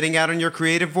just setting out on your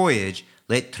creative voyage,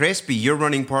 let Tres be your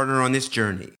running partner on this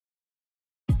journey.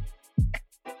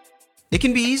 It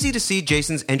can be easy to see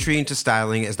Jason's entry into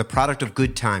styling as the product of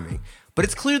good timing, but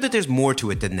it's clear that there's more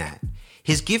to it than that.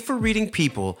 His gift for reading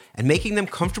people and making them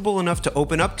comfortable enough to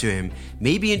open up to him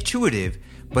may be intuitive,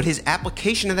 but his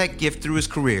application of that gift through his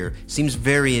career seems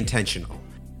very intentional.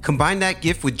 Combine that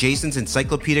gift with Jason's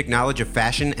encyclopedic knowledge of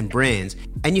fashion and brands,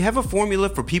 and you have a formula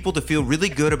for people to feel really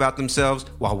good about themselves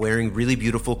while wearing really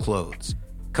beautiful clothes.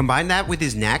 Combine that with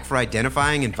his knack for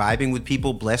identifying and vibing with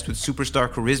people blessed with superstar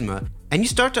charisma, and you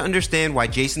start to understand why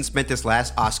Jason spent this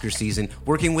last Oscar season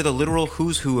working with a literal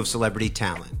who's who of celebrity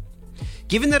talent.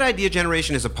 Given that Idea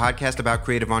Generation is a podcast about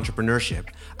creative entrepreneurship,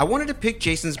 I wanted to pick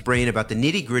Jason's brain about the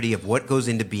nitty-gritty of what goes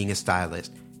into being a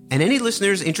stylist. And any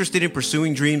listeners interested in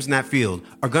pursuing dreams in that field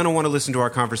are going to want to listen to our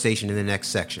conversation in the next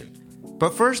section.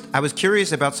 But first, I was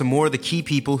curious about some more of the key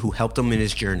people who helped him in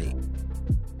his journey.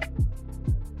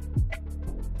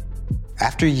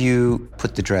 After you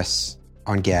put the dress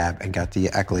on Gab and got the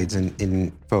accolades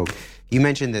in Vogue, you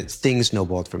mentioned that things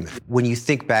snowballed from there. When you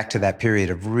think back to that period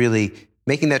of really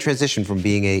making that transition from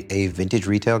being a vintage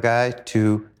retail guy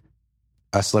to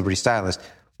a celebrity stylist,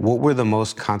 what were the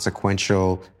most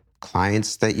consequential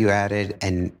clients that you added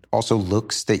and also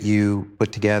looks that you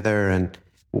put together? And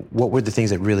what were the things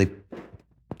that really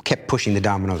kept pushing the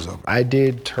dominoes over? I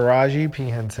did Taraji P.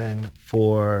 Henson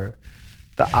for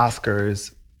the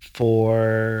Oscars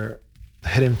for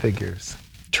Hidden Figures.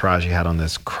 Taraji had on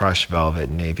this crushed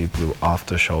velvet navy blue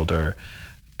off-the-shoulder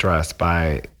dress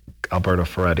by Alberto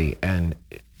Ferretti, and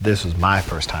this was my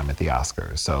first time at the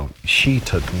Oscars, so she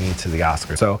took me to the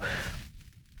Oscars. So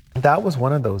that was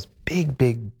one of those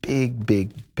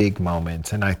big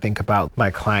moments, and I think about my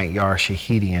client Yara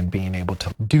Shahidi and being able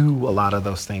to do a lot of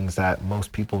those things that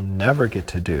most people never get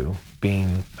to do,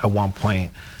 being at one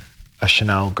point a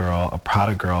Chanel girl, a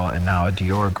Prada girl, and now a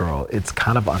Dior girl. It's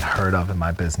kind of unheard of in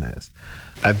my business.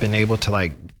 I've been able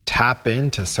to tap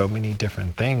into so many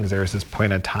different things. There's this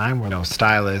point in time where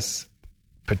stylists,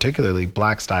 particularly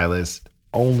Black stylists,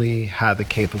 only had the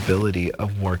capability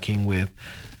of working with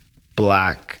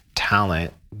Black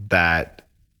talent that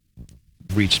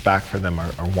reached back for them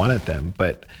or wanted them.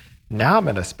 But now I'm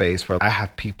in a space where I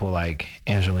have people like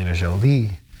Angelina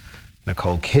Jolie,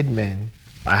 Nicole Kidman.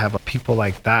 I have people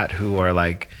like that who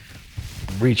are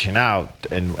reaching out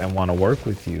and want to work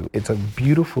with you. It's a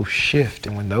beautiful shift.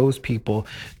 And when those people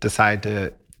decide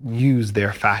to use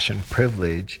their fashion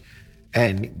privilege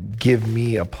and give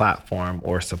me a platform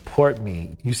or support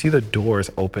me, you see the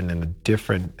doors open in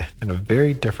a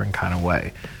very different kind of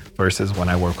way versus when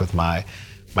I work with my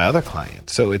other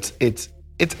clients. So the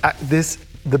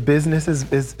business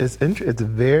it's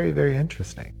very, very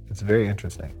interesting. It's very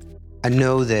interesting. I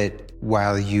know that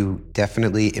while you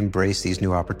definitely embrace these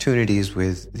new opportunities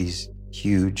with these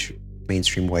huge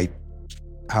mainstream white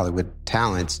Hollywood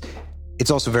talents, it's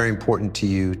also very important to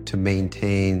you to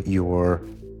maintain your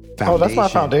foundation. Oh, that's my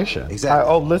foundation.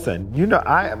 Exactly. Listen,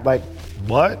 I like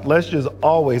what? Let's just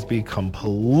always be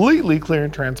completely clear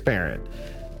and transparent.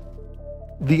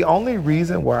 The only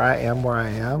reason where I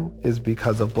am is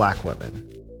because of Black women.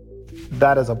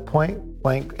 That is a point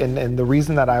blank, and the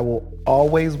reason that I will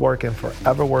always work and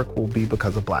forever work will be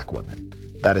because of Black women.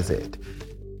 That is it.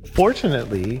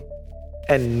 Fortunately,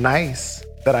 and nice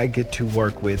that I get to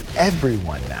work with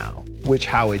everyone now, which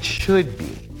how it should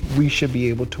be. We should be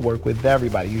able to work with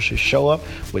everybody. You should show up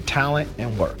with talent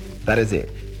and work. That is it.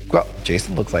 Well,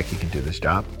 Jason looks like he can do this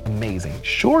job. Amazing.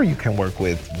 Sure, you can work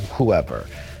with whoever.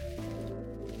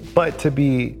 But to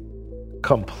be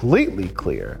completely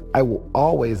clear, I will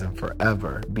always and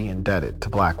forever be indebted to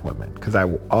Black women because I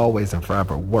will always and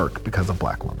forever work because of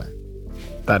Black women.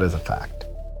 That is a fact.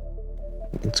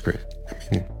 It's great.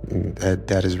 I mean,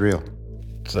 that is real.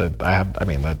 So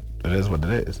that it is what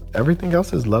it is. Everything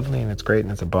else is lovely and it's great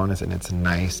and it's a bonus and it's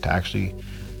nice to actually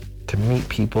to meet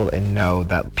people and know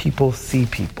that people see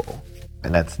people.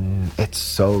 And it's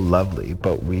so lovely.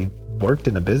 But we worked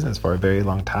in a business for a very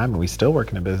long time, and we still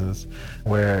work in a business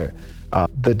where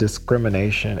the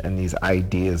discrimination and these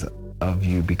ideas of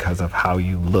you because of how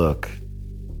you look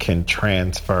can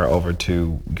transfer over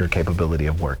to your capability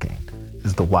of working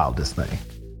is the wildest thing.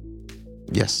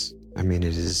 Yes. I mean,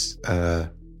 it is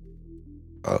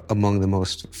among the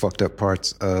most fucked up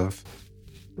parts of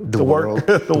the world.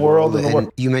 The world. And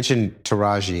you mentioned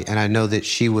Taraji, and I know that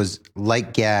she was,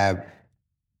 like Gab,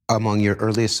 among your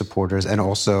earliest supporters, and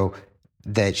also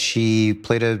that she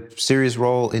played a serious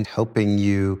role in helping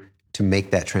you to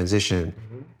make that transition.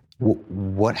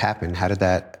 What happened? How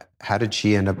did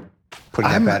she end up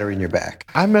putting that battery in your back?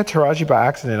 I met Taraji by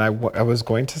accident. I was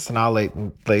going to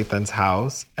Sanaa Lathan's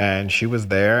house, and she was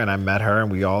there, and I met her,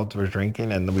 and we all were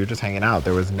drinking, and we were just hanging out.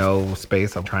 There was no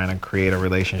space of trying to create a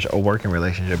relationship, a working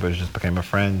relationship. It just became a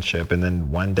friendship. And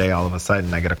then one day, all of a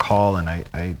sudden, I get a call, and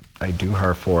I do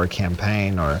her for a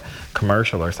campaign or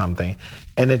commercial or something,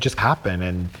 and it just happened.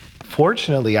 And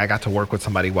fortunately, I got to work with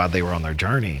somebody while they were on their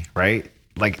journey, right?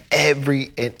 Like every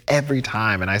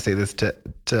time, and I say this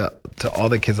to all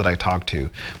the kids that I talk to,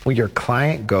 when your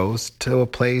client goes to a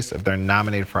place, if they're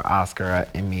nominated for Oscar, an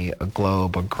Emmy, a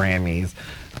Globe, a Grammys,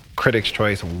 Critics'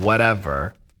 Choice,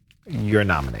 whatever, you're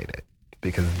nominated.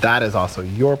 Because that is also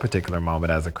your particular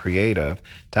moment as a creative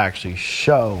to actually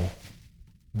show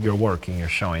your work and you're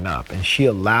showing up. And she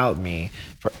allowed me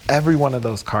for every one of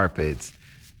those carpets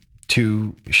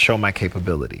to show my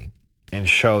capability and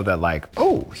show that, like,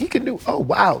 oh, he can do, oh,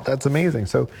 wow, that's amazing.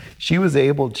 So she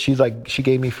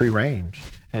gave me free range.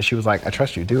 And she was like, I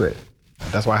trust you, do it.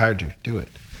 That's why I hired you, do it.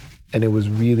 And it was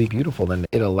really beautiful. And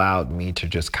it allowed me to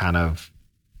just kind of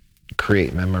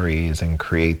create memories and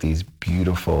create these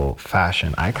beautiful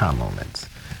fashion icon moments.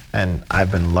 And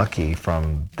I've been lucky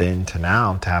from then to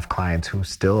now to have clients who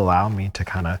still allow me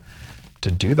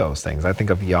to do those things. I think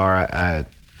of Yara at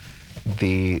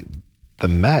the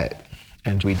Met,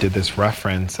 and we did this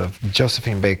reference of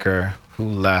Josephine Baker, who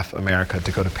left America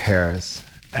to go to Paris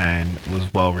and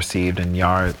was well received, and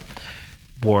Yara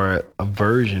wore a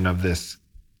version of this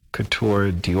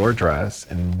couture Dior dress,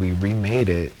 and we remade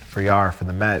it for Yara for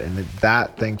the Met. And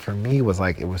that thing for me was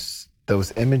like,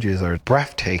 those images are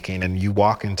breathtaking. And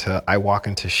I walk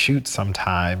into shoots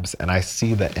sometimes and I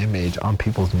see the image on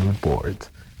people's mood boards,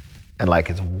 and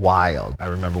like, it's wild. I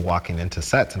remember walking into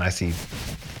sets and I see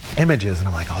images and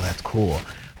I'm like, oh, that's cool.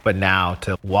 But now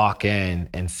to walk in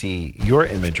and see your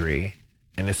imagery,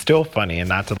 and it's still funny, and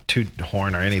not to toot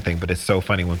horn or anything, but it's so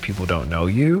funny when people don't know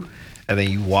you, and then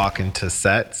you walk into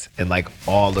sets and like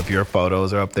all of your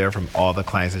photos are up there from all the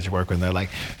clients that you work with, and they're like,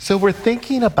 so we're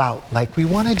thinking about, like, we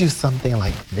want to do something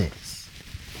like this.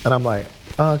 And I'm like,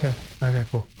 oh, okay,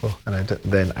 cool. And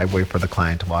then I wait for the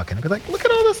client to walk in and be like, look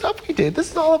at all the stuff we did. This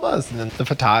is all of us. And then the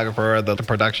photographer, the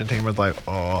production team was like,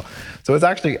 oh. So it's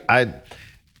actually,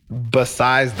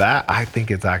 besides that, I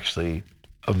think it's actually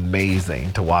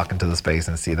amazing to walk into the space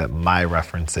and see that my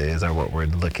references are what we're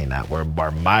looking at.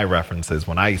 Where my references,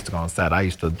 when I used to go on set, I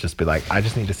used to just be like, I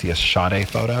just need to see a Sade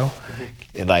photo.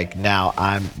 And like, now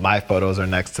my photos are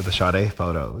next to the Sade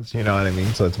photos. You know what I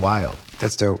mean? So it's wild.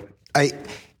 That's dope.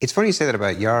 It's funny you say that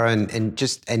about Yara and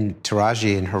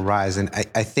Taraji and her rise. And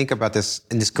I think about this,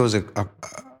 and this goes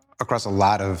across a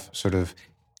lot of sort of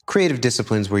creative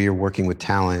disciplines where you're working with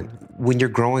talent. When you're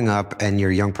growing up and you're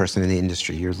a young person in the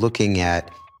industry, you're looking at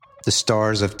the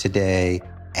stars of today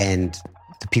and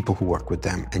the people who work with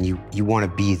them, and you want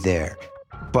to be there.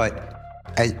 But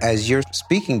as you're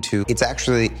speaking to, it's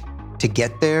actually, to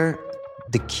get there,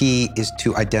 the key is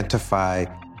to identify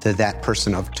that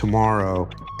person of tomorrow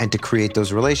and to create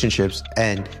those relationships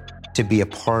and to be a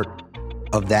part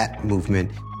of that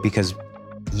movement, because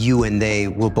you and they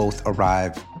will both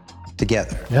arrive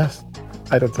together. Yes.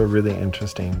 That's a really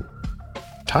interesting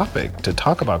topic to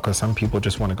talk about, because some people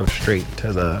just want to go straight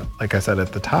to like I said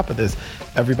at the top of this,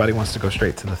 everybody wants to go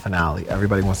straight to the finale.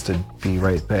 Everybody wants to be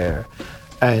right there.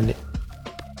 And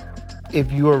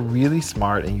if you are really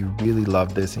smart and you really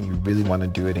love this and you really want to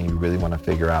do it and you really want to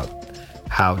figure out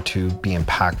how to be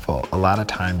impactful, a lot of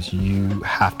times you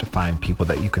have to find people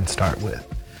that you can start with,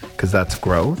 because that's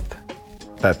growth,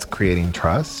 that's creating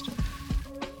trust.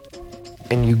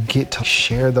 And you get to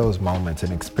share those moments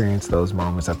and experience those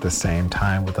moments at the same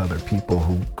time with other people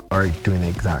who are doing the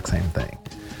exact same thing.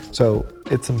 So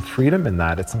it's some freedom in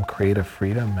that. It's some creative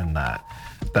freedom in that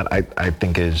I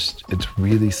think it's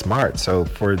really smart. So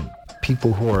for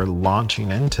people who are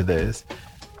launching into this,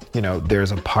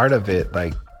 there's a part of it,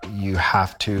 like, you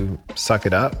have to suck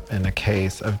it up in a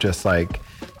case of just like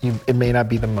It may not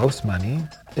be the most money.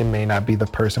 It may not be the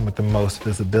person with the most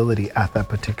visibility at that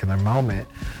particular moment,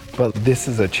 but this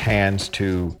is a chance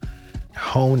to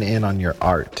hone in on your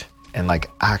art and like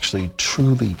actually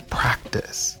truly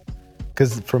practice.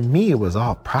 Because for me, it was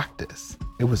all practice.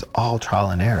 It was all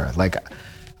trial and error. Like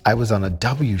I was on a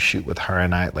W shoot with her,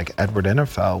 and like Edward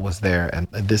Interfell was there, and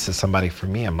this is somebody for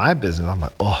me in my business. I'm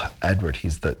like, oh, Edward,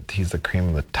 he's the cream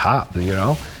of the top, you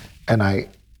know? And I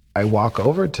walk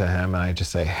over to him and I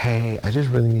just say, hey, I just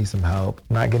really need some help.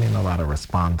 I'm not getting a lot of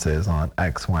responses on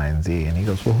X, Y, and Z. And he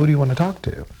goes, well, who do you want to talk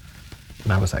to?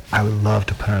 And I was like, I would love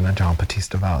to put her in a John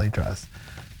Bautista Valley dress.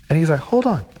 And he's like, hold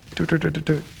on.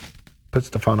 Puts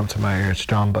the phone up to my ear, it's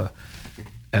Jamba.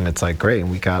 And it's like, great,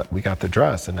 and we got the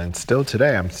dress. And then still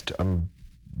today, I'm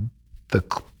the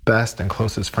best and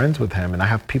closest friends with him. And I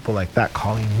have people like that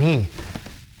calling me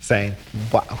saying,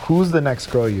 who's the next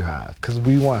girl you have? Because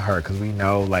we want her, because we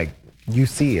know, like, you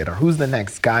see it. Or who's the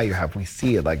next guy you have? We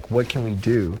see it. Like, what can we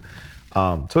do?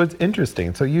 So it's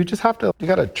interesting. So you just have to, you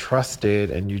got to trust it,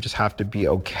 and you just have to be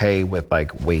okay with,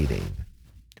 like, waiting.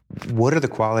 What are the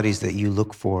qualities that you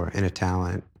look for in a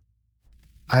talent?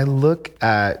 I look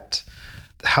at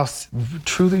how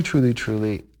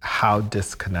truly how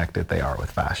disconnected they are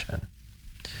with fashion.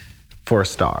 For a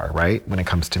star, right? When it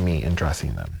comes to me and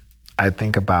dressing them. I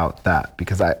think about that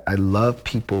because I love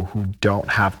people who don't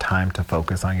have time to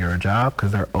focus on your job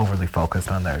because they're overly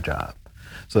focused on their job.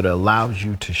 So it allows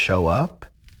you to show up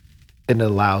and it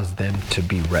allows them to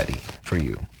be ready for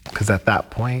you. Because at that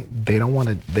point, they don't want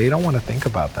to think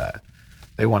about that.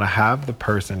 They want to have the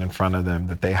person in front of them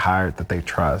that they hired, that they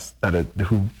trust,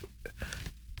 who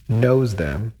knows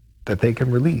them, that they can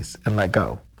release and let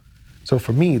go. So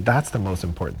for me, that's the most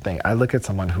important thing. I look at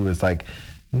someone who is like,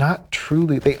 not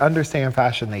truly, they understand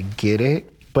fashion, they get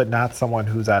it, but not someone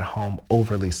who's at home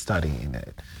overly studying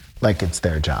it, like it's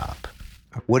their job.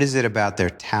 What is it about their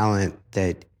talent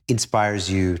that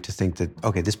inspires you to think that,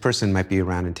 okay, this person might be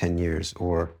around in 10 years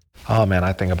or... Oh man,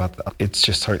 I think about that. It's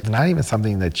just it's not even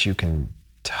something that you can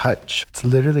touch. It's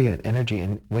literally an energy.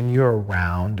 And when you're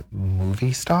around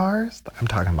movie stars, I'm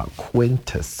talking about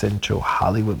quintessential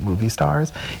Hollywood movie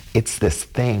stars, it's this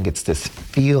thing, it's this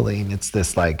feeling, it's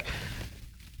this like,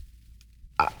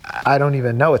 I don't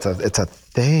even know. It's a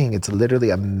thing. It's literally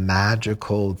a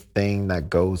magical thing that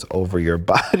goes over your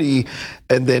body.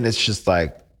 And then it's just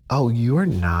like, oh, you're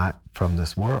not from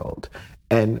this world.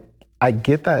 And I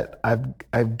get that.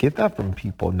 I get that from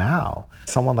people now.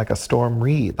 Someone like a Storm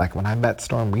Reid, like when I met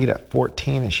Storm Reid at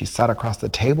 14 and she sat across the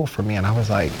table from me and I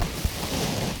was like,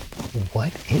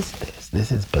 what is this?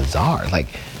 This is bizarre. Like,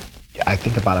 I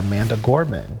think about Amanda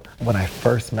Gorman. When I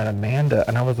first met Amanda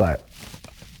and I was like,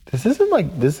 this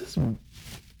is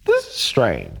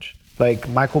strange. Like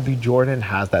Michael B. Jordan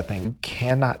has that thing. You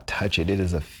cannot touch it. It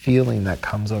is a feeling that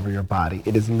comes over your body.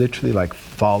 It is literally like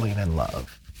falling in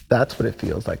love. That's what it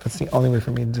feels like. That's the only way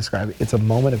for me to describe it. It's a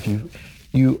moment of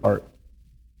you are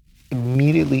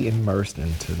immediately immersed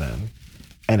into them.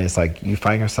 And it's like you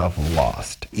find yourself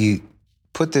lost. You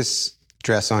put this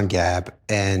dress on Gab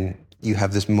and you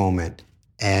have this moment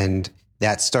and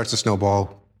that starts a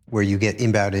snowball where you get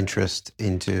inbound interest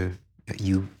into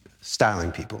you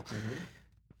styling people.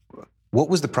 Mm-hmm. What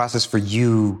was the process for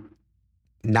you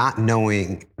not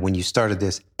knowing when you started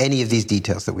this, any of these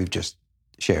details that we've just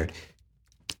shared?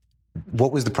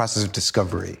 What was the process of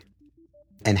discovery?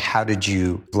 And how did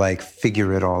you like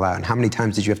figure it all out? And how many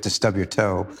times did you have to stub your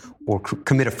toe or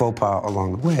commit a faux pas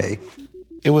along the way?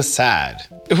 It was sad.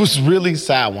 It was really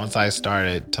sad once I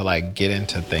started to like get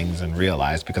into things and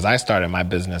realize, because I started my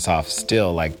business off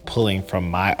still like pulling from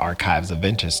my archives of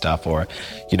vintage stuff or,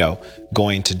 you know,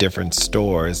 going to different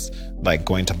stores, like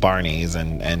going to Barney's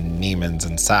and Neiman's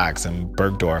and Saks and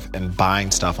Bergdorf and buying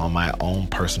stuff on my own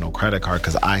personal credit card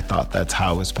because I thought that's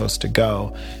how it was supposed to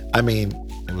go. I mean,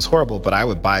 it was horrible, but I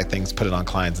would buy things, put it on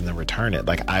clients and then return it.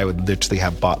 Like I would literally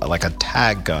have bought like a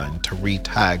tag gun to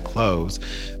re-tag clothes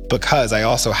because I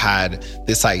also had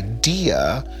this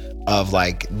idea of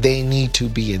like, they need to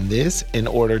be in this in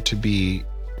order to be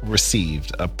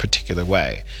received a particular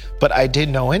way. But I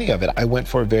didn't know any of it. I went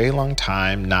for a very long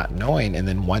time not knowing. And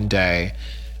then one day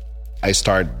I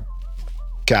started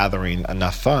gathering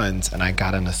enough funds and I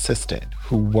got an assistant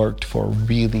who worked for a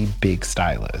really big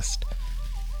stylist.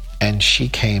 And she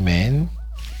came in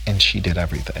and she did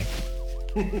everything.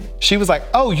 She was like,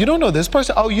 oh, you don't know this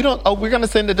person? Oh, you don't? Oh, we're going to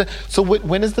send it. So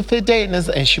when is the fit date?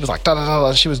 And she was like, da, da, da,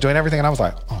 da. She was doing everything. And I was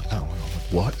like, oh, no,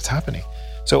 what is happening?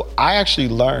 So I actually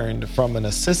learned from an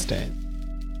assistant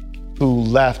who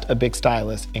left a big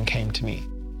stylist and came to me.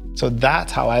 So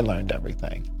that's how I learned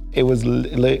everything. it was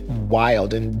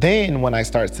wild. And then when I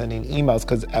started sending emails,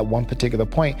 because at one particular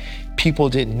point, people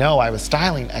didn't know I was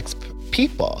styling X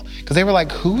people. Because they were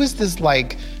like, who is this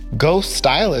like ghost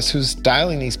stylist who's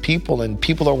styling these people? And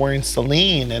people are wearing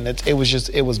Celine. And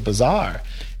it was bizarre.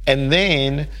 And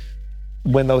then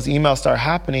when those emails start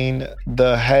happening,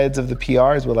 the heads of the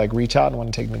PRs would like reach out and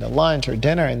want to take me to lunch or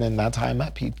dinner. And then that's how I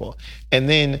met people. And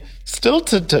then still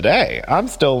to today, I'm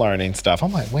still learning stuff.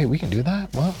 I'm like, wait, we can do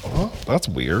that? Well, that's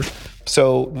weird.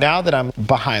 So now that I'm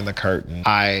behind the curtain,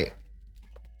 I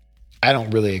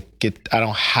don't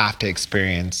have to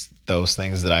experience those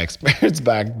things that I experienced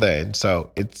back then. So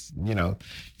it's,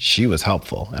 she was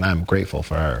helpful and I'm grateful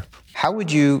for her. How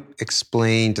would you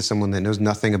explain to someone that knows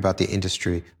nothing about the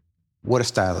industry what a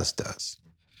stylist does?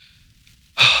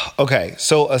 Okay,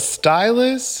 so a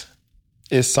stylist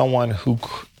is someone who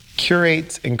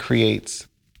curates and creates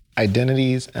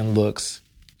identities and looks.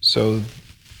 So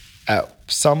at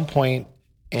some point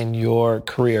in your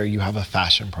career, you have a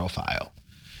fashion profile.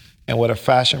 And what a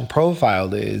fashion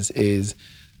profile is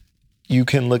you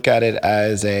can look at it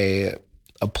as a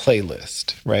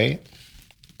playlist, right?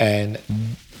 And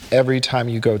every time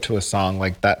you go to a song,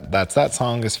 like that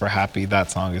song is for happy,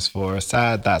 that song is for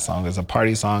sad, that song is a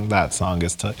party song, that song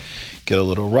is to get a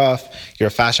little rough. Your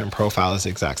fashion profile is the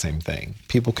exact same thing.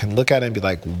 People can look at it and be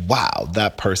like, wow,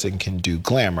 that person can do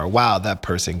glamour. Wow, that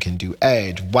person can do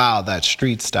edge. Wow, that's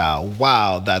street style.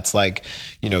 Wow, that's like,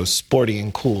 sporty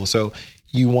and cool. So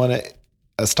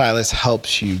a stylist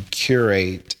helps you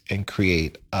curate and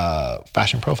create a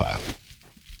fashion profile.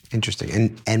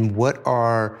 Interesting. And what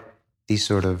are these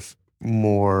sort of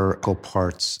more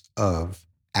parts of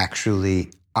actually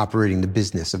operating the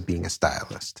business of being a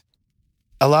stylist?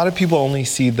 A lot of people only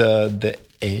see the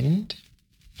end.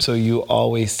 So you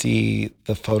always see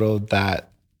the photo that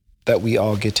we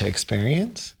all get to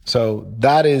experience. So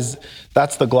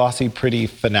that's the glossy, pretty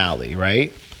finale,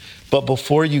 right? But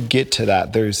before you get to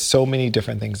that, there's so many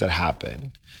different things that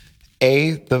happen.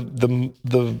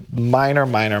 The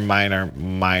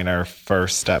minor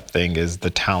first step thing is the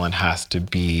talent has to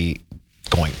be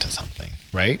going to something,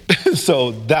 right?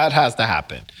 So that has to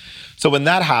happen. So when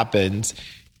that happens,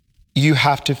 you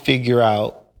have to figure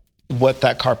out what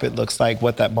that carpet looks like,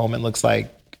 what that moment looks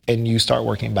like, and you start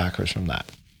working backwards from that.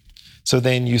 So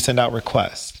then you send out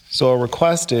requests. So a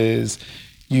request is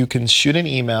you can shoot an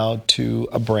email to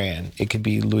a brand. It could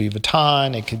be Louis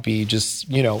Vuitton. It could be just,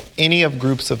 any of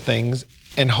groups of things,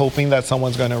 and hoping that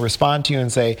someone's going to respond to you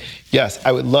and say, yes,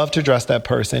 I would love to dress that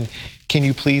person. Can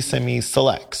you please send me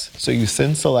selects? So you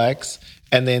send selects,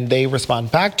 and then they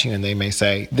respond back to you, and they may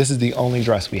say, this is the only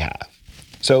dress we have.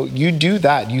 So you do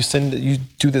that. You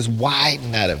do this wide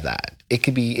net of that. It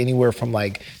could be anywhere from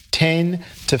like 10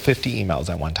 to 50 emails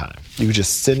at one time. You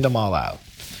just send them all out.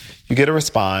 You get a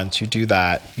response, you do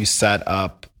that, you set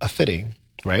up a fitting,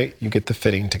 right? You get the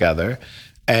fitting together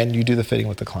and you do the fitting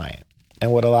with the client.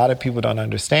 And what a lot of people don't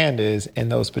understand is in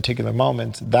those particular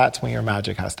moments, that's when your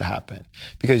magic has to happen.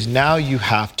 Because now you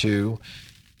have to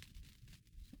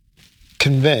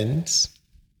convince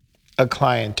a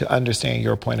client to understand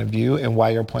your point of view and why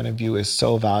your point of view is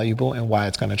so valuable and why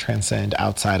it's going to transcend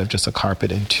outside of just a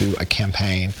carpet into a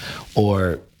campaign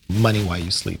or money while you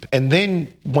sleep. And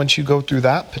then once you go through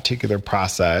that particular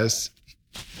process,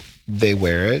 they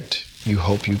wear it. You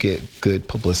hope you get good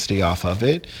publicity off of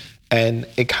it. And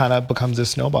it kind of becomes a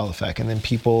snowball effect. And then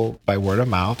people, by word of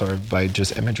mouth or by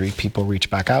just imagery, people reach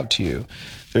back out to you.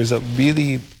 There's a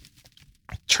really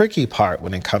tricky part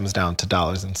when it comes down to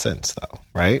dollars and cents, though,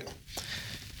 right?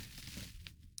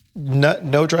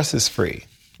 No dress is free,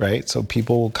 right? So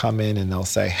people will come in and they'll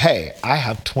say, hey, I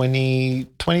have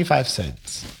 25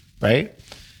 cents, right?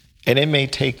 And it may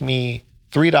take me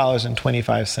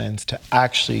 $3.25 to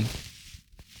actually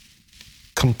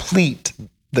complete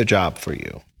the job for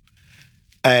you.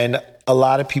 And a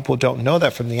lot of people don't know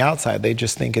that from the outside. They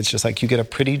just think it's just like you get a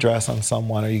pretty dress on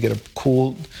someone or you get a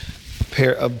cool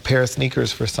pair of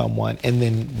sneakers for someone, and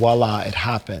then voila, it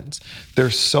happens.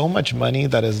 There's so much money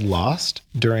that is lost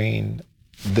during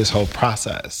this whole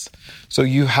process. So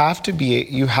you have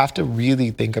to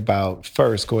really think about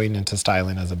first going into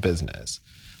styling as a business.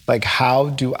 Like how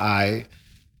do I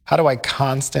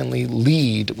constantly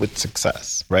lead with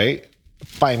success, right?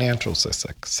 Financial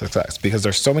success, because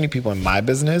there's so many people in my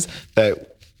business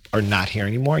that are not here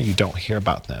anymore. You don't hear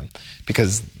about them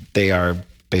because they are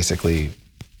basically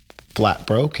flat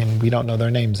broke and we don't know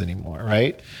their names anymore,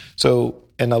 right? So,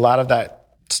 and a lot of that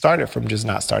started from just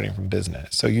not starting from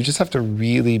business. So you just have to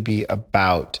really be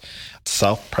about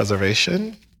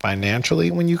self-preservation financially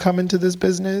when you come into this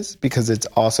business, because it's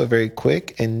also very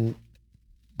quick and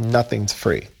nothing's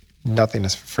free. Nothing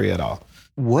is free at all.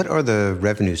 What are the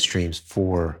revenue streams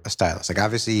for a stylist? Like,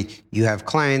 obviously, you have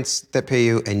clients that pay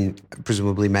you, and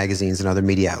presumably magazines and other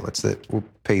media outlets that will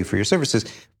pay you for your services.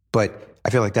 But I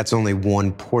feel like that's only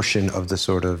one portion of the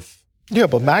sort of... Yeah,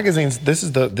 but magazines, this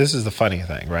is the funny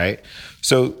thing, right?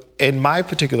 So in my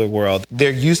particular world,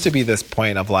 there used to be this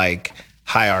point of like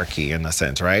hierarchy in a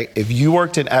sense, right? If you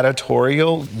worked in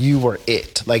editorial, you were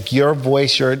it. Like your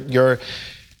voice, your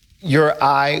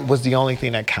eye was the only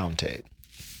thing that counted.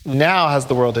 Now, as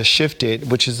the world has shifted,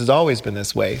 which has always been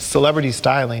this way, celebrity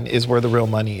styling is where the real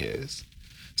money is.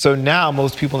 So now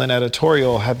most people in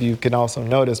editorial, you can also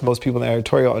notice, most people in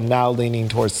editorial are now leaning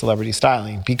towards celebrity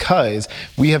styling because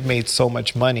we have made so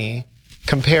much money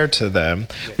compared to them.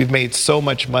 We've made so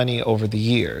much money over the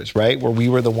years, right? Where we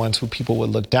were the ones who people would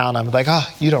look down on, like,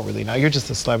 you don't really know. You're just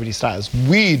a celebrity stylist.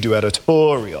 We do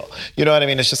editorial. You know what I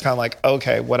mean? It's just kind of like,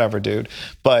 okay, whatever, dude.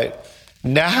 But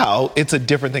now it's a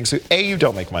different thing. So you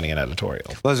don't make money in editorial.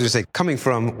 Well, I was going to say, coming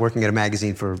from working at a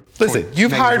magazine for... Listen,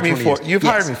 you've hired me for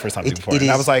something before. And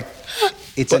I was like...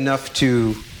 It's enough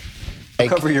to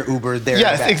cover your Uber there.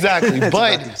 Yes, exactly.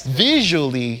 But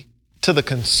visually, to the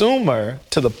consumer,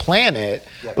 to the planet,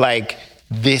 like,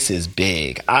 this is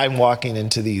big. I'm walking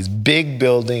into these big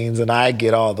buildings and I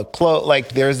get all the clothes. Like,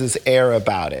 there's this air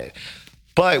about it.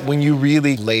 But when you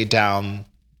really lay down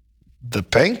the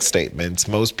bank statements,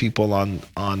 most people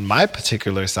on my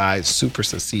particular side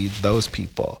supersede those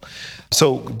people.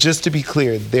 So just to be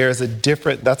clear, that's a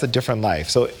different life.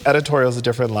 So editorial is a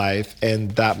different life,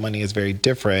 and that money is very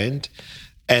different.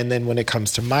 And then when it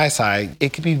comes to my side,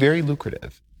 it can be very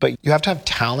lucrative. But you have to have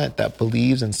talent that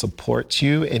believes and supports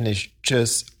you and is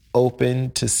just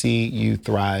open to see you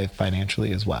thrive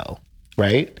financially as well,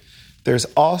 right? There's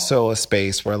also a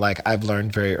space where, like, I've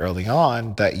learned very early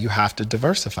on that you have to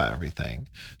diversify everything.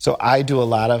 So I do a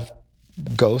lot of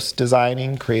ghost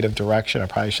designing, creative direction. I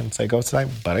probably shouldn't say ghost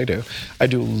design, but I do. I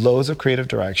do loads of creative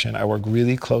direction. I work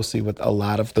really closely with a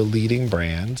lot of the leading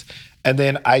brands. And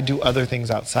then I do other things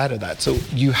outside of that. So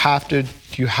you have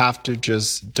to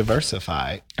just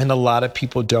diversify. And a lot of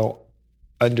people don't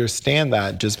understand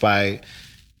that just by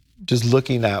just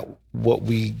looking at what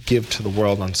we give to the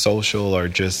world on social or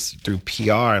just through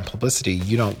PR and publicity.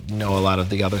 You don't know a lot of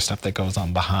the other stuff that goes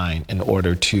on behind in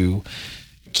order to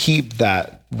keep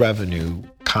that revenue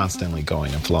constantly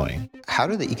going and flowing. How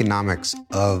do the economics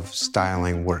of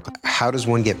styling work? How does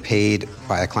one get paid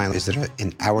by a client? Is it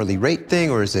an hourly rate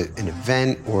thing, or is it an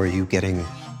event, or are you getting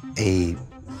a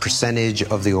percentage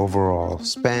of the overall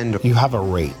spend? You have a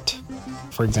rate.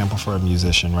 For example, for a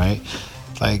musician, right?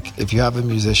 Like, if you have a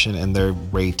musician and their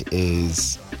rate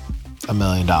is $1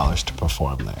 million to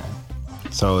perform there.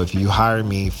 So if you hire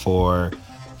me to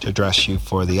dress you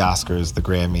for the Oscars, the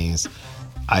Grammys,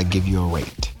 I give you a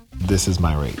rate. This is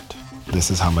my rate.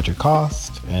 This is how much it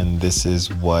costs, and this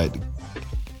is what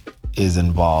is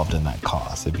involved in that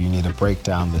cost. If you need a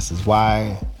breakdown, this is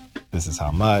why, this is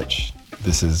how much,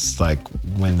 this is like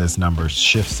when this number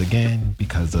shifts again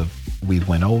because of we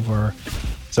went over.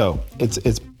 So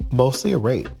it's mostly a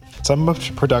rate. Some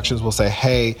productions will say,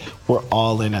 hey, we're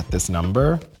all in at this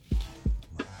number.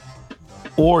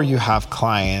 Or you have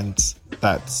clients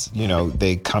that's,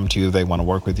 they come to you, they want to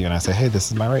work with you, and I say, hey,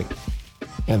 this is my rate.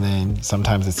 And then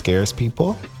sometimes it scares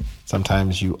people.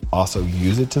 Sometimes you also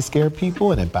use it to scare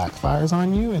people and it backfires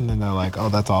on you. And then they're like, oh,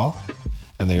 that's all?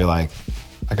 And then you're like,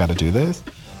 I got to do this.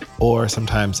 Or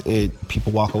sometimes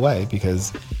people walk away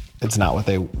because it's not what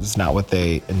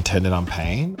they intended on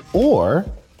paying. Or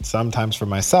sometimes for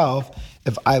myself,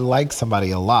 if I like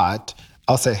somebody a lot,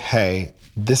 I'll say, hey,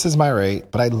 this is my rate,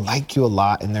 but I like you a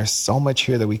lot, and there's so much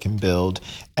here that we can build,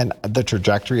 and the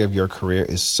trajectory of your career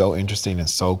is so interesting and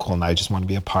so cool, and I just want to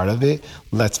be a part of it.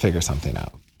 Let's figure something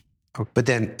out. But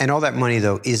then, and all that money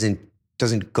though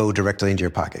doesn't go directly into your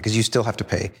pocket, because you still have to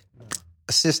pay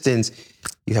assistants,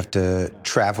 you have to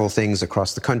travel things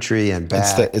across the country and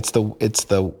back.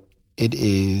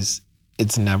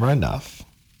 It's never enough,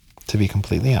 to be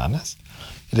completely honest.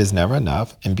 It is never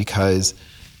enough, and because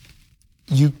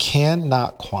you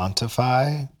cannot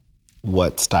quantify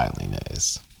what styling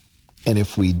is. And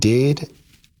if we did,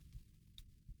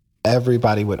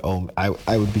 everybody would own. I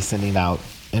would be sending out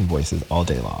invoices all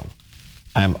day long.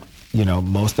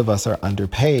 Most of us are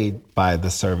underpaid by the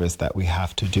service that we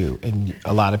have to do. And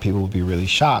a lot of people would be really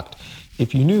shocked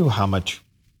if you knew how much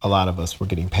a lot of us were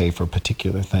getting paid for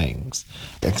particular things.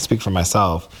 I can speak for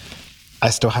myself. I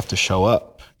still have to show up.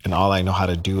 And all I know how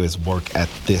to do is work at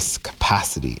this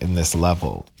capacity and this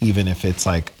level, even if it's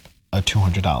like a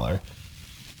 $200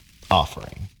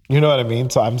 offering. You know what I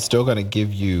mean? So I'm still going to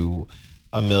give you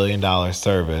 $1 million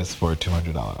service for a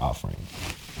 $200 offering.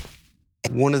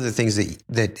 One of the things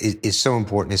that is so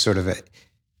important is sort of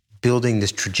building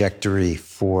this trajectory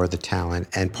for the talent.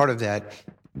 And part of that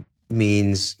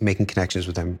means making connections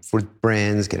with them for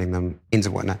brands, getting them ins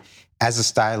and whatnot. As a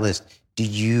stylist, do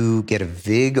you get a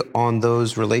vig on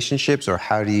those relationships, or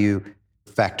how do you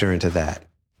factor into that?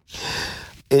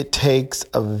 It takes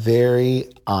a very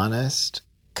honest,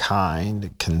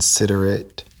 kind,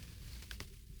 considerate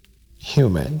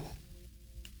human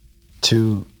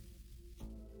to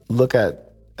look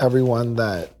at everyone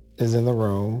that is in the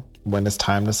room when it's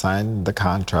time to sign the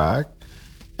contract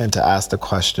and to ask the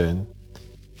question,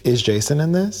 is Jason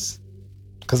in this?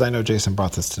 Because I know Jason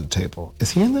brought this to the table. Is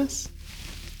he in this?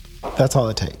 That's all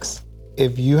it takes.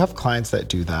 If you have clients that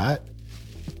do that,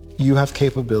 you have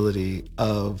capability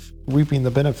of reaping the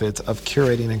benefits of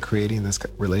curating and creating this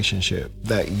relationship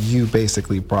that you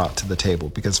basically brought to the table.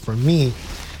 Because for me,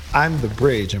 I'm the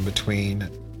bridge in between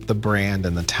the brand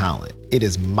and the talent. It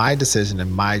is my decision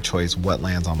and my choice what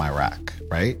lands on my rack,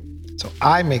 right? So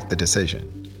I make the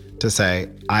decision to say,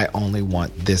 I only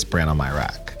want this brand on my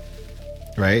rack,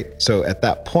 right? So at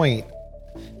that point,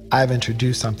 I've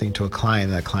introduced something to a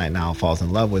client, that client now falls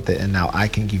in love with it, and now I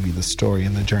can give you the story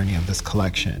and the journey of this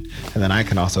collection. And then I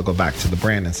can also go back to the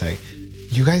brand and say,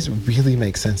 you guys really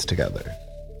make sense together.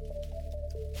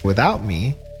 Without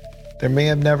me, there may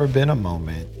have never been a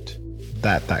moment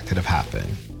that could have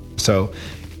happened. So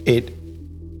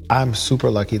I'm super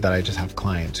lucky that I just have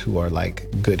clients who are like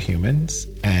good humans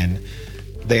and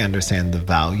they understand the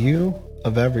value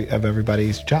of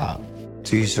everybody's job.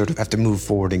 So you sort of have to move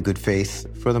forward in good faith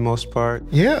for the most part?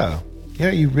 Yeah,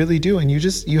 you really do. And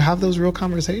you have those real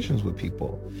conversations with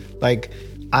people. Like,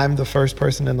 I'm the first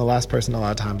person and the last person a lot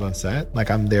of times on set.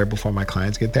 Like, I'm there before my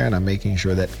clients get there and I'm making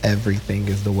sure that everything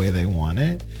is the way they want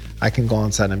it. I can go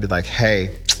on set and be like,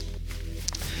 hey,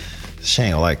 she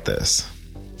ain't like this.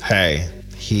 Hey,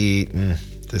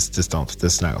 this is not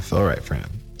gonna feel right for him.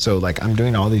 So like, I'm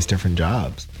doing all these different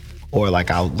jobs. Or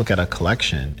like, I'll look at a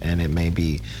collection and it may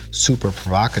be super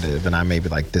provocative and I may be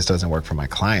like, this doesn't work for my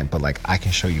client, but like, I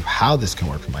can show you how this can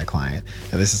work for my client.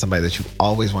 And this is somebody that you've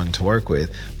always wanted to work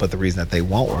with, but the reason that they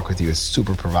won't work with you is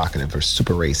super provocative or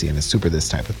super racy and it's super this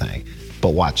type of thing.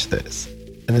 But watch this.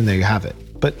 And then there you have it.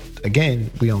 But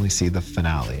again, we only see the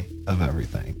finale of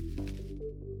everything.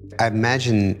 I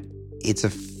imagine it's a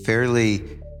fairly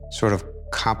sort of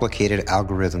complicated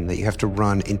algorithm that you have to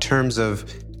run in terms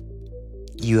of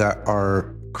you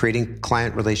are creating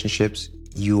client relationships,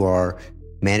 you are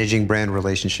managing brand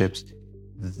relationships.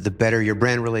 The better your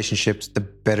brand relationships, the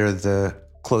better the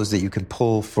clothes that you can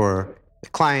pull for the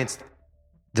clients,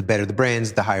 the better the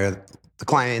brands, the higher the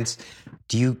clients.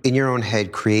 Do you, in your own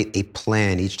head, create a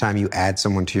plan each time you add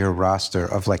someone to your roster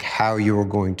of like how you are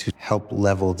going to help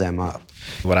level them up?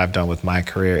 What I've done with my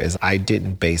career is I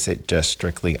didn't base it just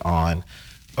strictly on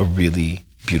a really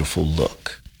beautiful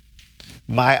look.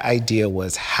 My idea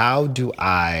was, how do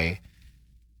I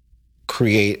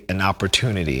create an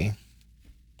opportunity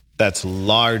that's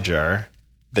larger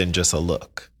than just a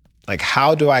look? Like,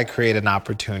 how do I create an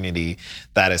opportunity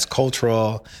that is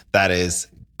cultural,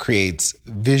 creates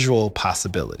visual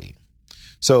possibility?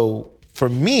 So for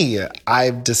me,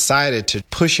 I've decided to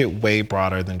push it way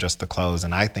broader than just the clothes.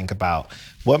 And I think about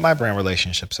what my brand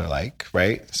relationships are like,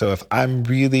 right? So if I'm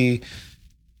really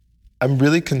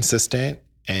consistent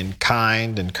and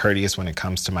kind and courteous when it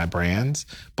comes to my brands.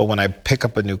 But when I pick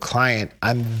up a new client,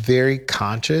 I'm very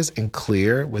conscious and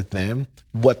clear with them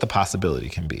what the possibility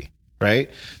can be,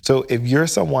 right? So if you're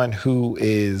someone who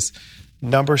is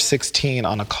number 16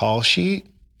 on a call sheet,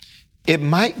 it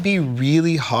might be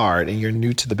really hard, and you're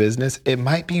new to the business, it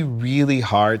might be really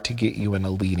hard to get you in a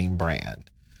leading brand.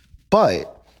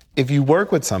 But if you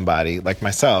work with somebody like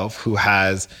myself who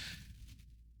has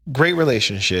great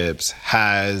relationships,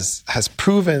 has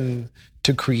proven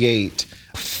to create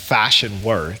fashion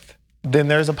worth, then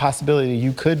there's a possibility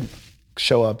you could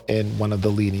show up in one of the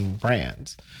leading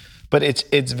brands. But it's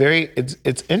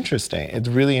interesting. It's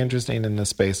really interesting in the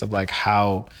space of like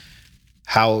how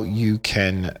you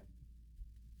can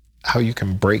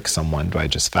break someone by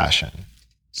just fashion.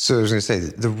 So I was going to say,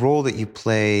 the role that you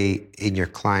play in your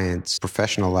clients'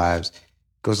 professional lives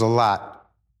goes a lot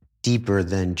deeper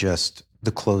than just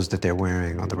the clothes that they're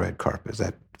wearing on the red carpet. Is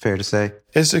that fair to say?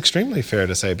 It's extremely fair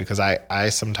to say, because I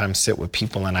sometimes sit with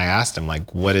people and I ask them,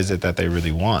 like, what is it that they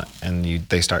really want? And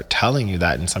they start telling you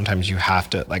that. And sometimes you have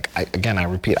to, like, I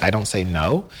repeat, I don't say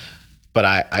no, but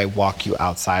I walk you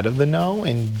outside of the no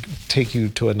and take you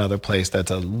to another place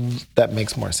that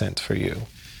makes more sense for you.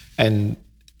 And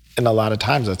a lot of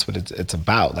times that's what it's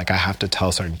about. Like, I have to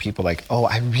tell certain people, like, oh,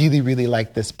 I really, really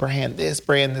like this brand.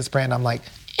 I'm like,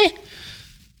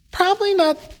 probably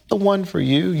not the one for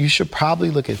you. You should probably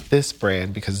look at this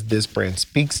brand because this brand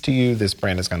speaks to you. This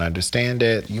brand is going to understand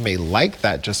it. You may like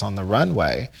that just on the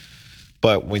runway,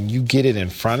 but when you get it in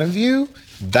front of you,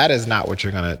 that's not what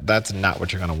you're going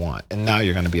to want. And now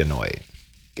you're going to be annoyed.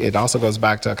 It also goes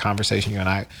back to a conversation you and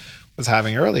I was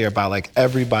having earlier about like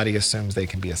everybody assumes they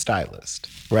can be a stylist,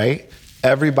 right?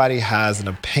 Everybody has an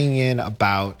opinion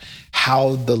about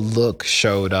how the look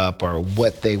showed up or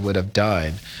what they would have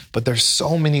done. But there's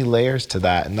so many layers to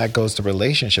that. And that goes to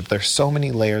relationship. There's so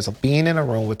many layers of being in a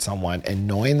room with someone and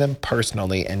knowing them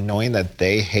personally and knowing that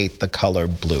they hate the color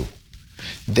blue.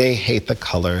 They hate the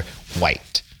color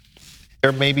white.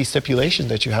 There may be stipulations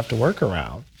that you have to work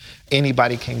around.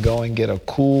 Anybody can go and get a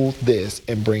cool this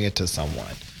and bring it to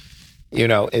someone. You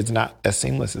know, it's not as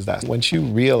seamless as that. Once you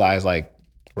realize like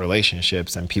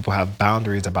relationships and people have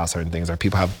boundaries about certain things, or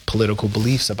people have political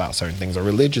beliefs about certain things, or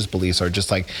religious beliefs, or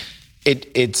just like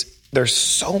there's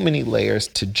so many layers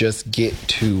to just get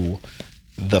to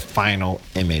the final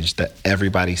image that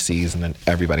everybody sees and then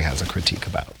everybody has a critique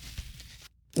about.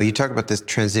 You talk about this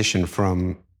transition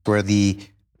from where the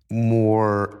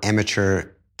more amateur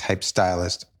type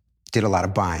stylist did a lot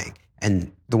of buying,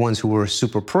 and the ones who were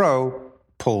super pro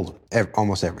pulled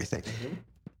almost everything.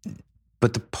 Mm-hmm.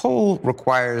 But the pull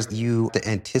requires you to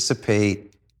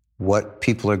anticipate what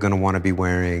people are going to want to be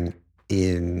wearing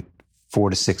in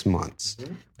 4 to 6 months,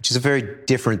 mm-hmm. which is a very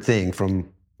different thing from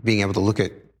being able to look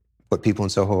at what people in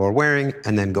Soho are wearing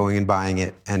and then going and buying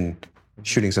it and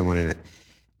shooting someone in it.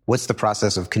 What's the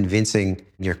process of convincing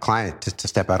your client to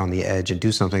step out on the edge and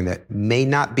do something that may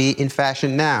not be in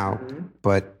fashion now, mm-hmm.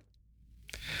 but...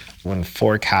 When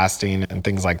forecasting and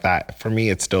things like that, for me,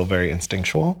 it's still very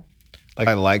instinctual. Like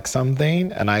I like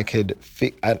something and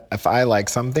if I like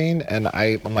something and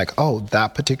I'm like, oh,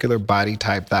 that particular body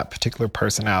type, that particular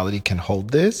personality can hold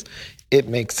this, it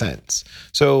makes sense.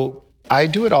 So I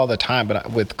do it all the time, but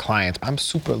with clients, I'm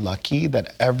super lucky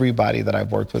that everybody that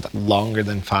I've worked with longer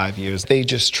than 5 years, they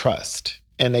just trust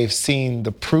and they've seen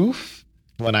the proof.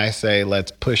 When I say, let's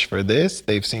push for this,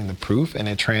 they've seen the proof and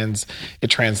it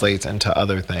translates into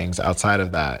other things outside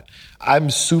of that. I'm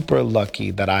super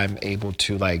lucky that I'm able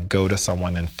to like go to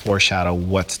someone and foreshadow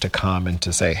what's to come and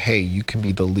to say, hey, you can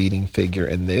be the leading figure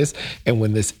in this. And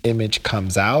when this image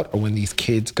comes out or when these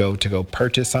kids go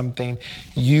purchase something,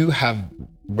 you have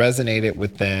resonated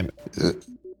with them.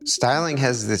 Styling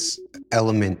has this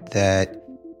element that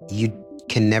you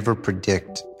can never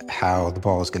predict how the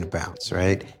ball is going to bounce,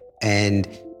 right? And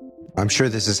I'm sure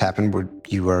this has happened where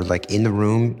you are like in the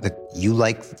room, that you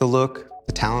like the look,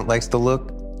 the talent likes the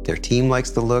look, their team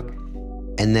likes the look,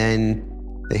 and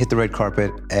then they hit the red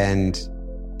carpet and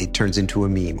it turns into a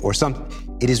meme or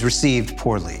it is received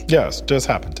poorly. Yes, just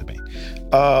happened to me.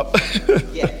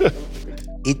 Yeah.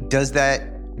 Does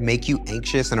that make you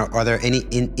anxious? And are there any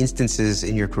instances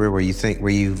in your career where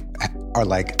you are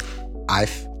like, I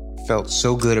felt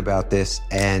so good about this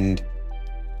and...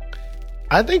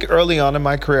 I think early on in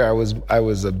my career, I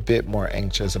was a bit more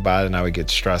anxious about it and I would get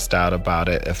stressed out about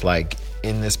it if like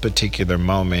in this particular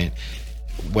moment,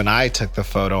 when I took the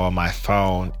photo on my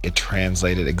phone, it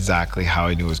translated exactly how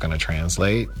I knew it was going to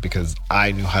translate because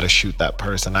I knew how to shoot that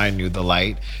person. I knew the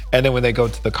light. And then when they go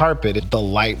to the carpet, the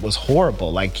light was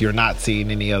horrible. Like you're not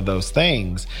seeing any of those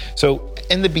things. So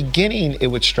in the beginning, it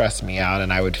would stress me out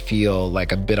and I would feel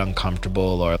like a bit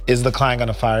uncomfortable or is the client going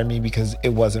to fire me because it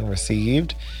wasn't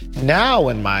received?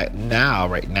 Right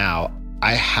now,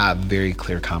 I have very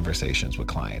clear conversations with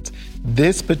clients.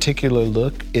 This particular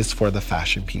look is for the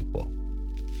fashion people.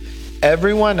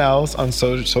 Everyone else on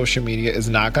social media is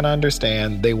not going to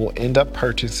understand. They will end up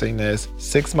purchasing this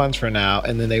 6 months from now,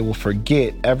 and then they will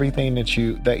forget everything that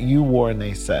you wore and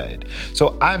they said.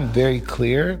 So I'm very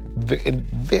clear,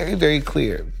 very, very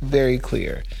clear, very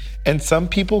clear. And some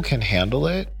people can handle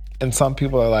it, and some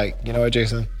people are like, you know what,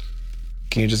 Jason,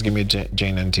 can you just give me a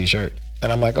Jane and t-shirt?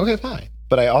 And I'm like, okay, fine.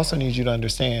 But I also need you to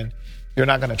understand, you're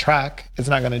not going to track. It's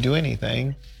not going to do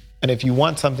anything. And if you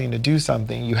want something to do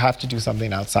something, you have to do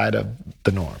something outside of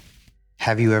the norm.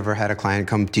 Have you ever had a client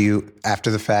come to you after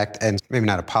the fact and maybe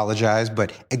not apologize,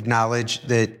 but acknowledge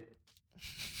that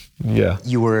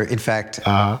you were, in fact...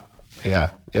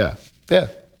 Yeah. A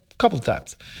couple of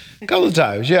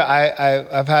times. Yeah,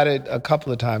 I've had it a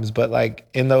couple of times, but like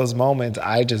in those moments,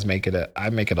 I just make it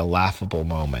a laughable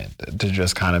moment to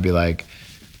just kind of be like,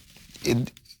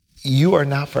 you are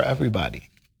not for everybody.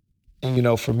 And, you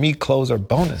know, for me, clothes are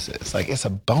bonuses. Like, it's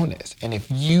a bonus. And if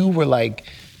you were, like,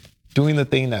 doing the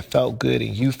thing that felt good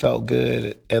and you felt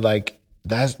good, and, like,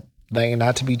 that's, like,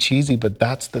 not to be cheesy, but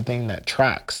that's the thing that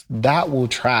tracks. That will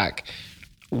track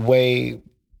way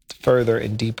further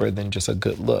and deeper than just a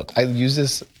good look. I use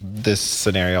this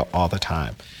scenario all the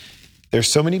time. There's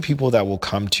so many people that will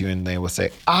come to you and they will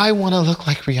say, I want to look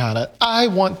like Rihanna. I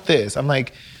want this. I'm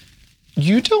like,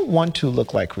 you don't want to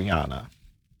look like Rihanna.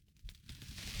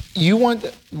 You want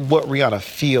what Rihanna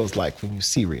feels like when you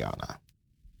see Rihanna.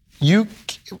 You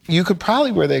could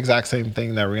probably wear the exact same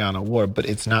thing that Rihanna wore, but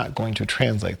it's not going to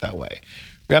translate that way.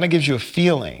 Rihanna gives you a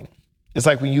feeling. It's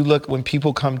like when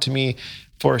people come to me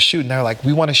for a shoot and they're like,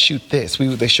 we want to shoot this.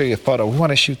 They show you a photo. We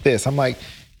want to shoot this. I'm like,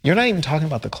 you're not even talking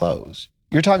about the clothes.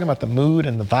 You're talking about the mood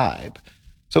and the vibe.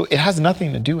 So it has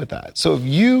nothing to do with that. So if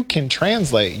you can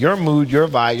translate your mood, your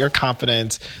vibe, your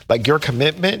confidence, like your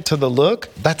commitment to the look,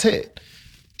 that's it.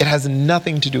 It has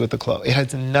nothing to do with the clothes. It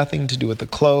has nothing to do with the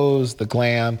clothes, the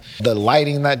glam, the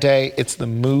lighting that day. It's the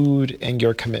mood and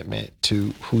your commitment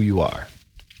to who you are.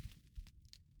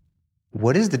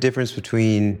 What is the difference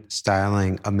between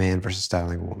styling a man versus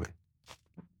styling a woman?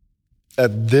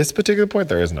 At this particular point,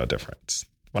 there is no difference.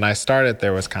 When I started,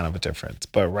 there was kind of a difference.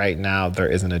 But right now, there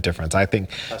isn't a difference. I think,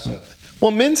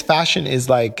 well, men's fashion is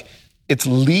like, it's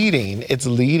leading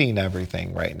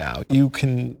everything right now. You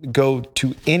can go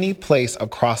to any place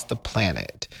across the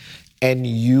planet and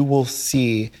you will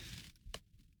see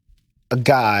a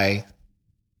guy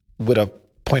with a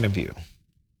point of view.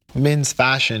 Men's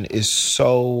fashion is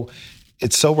so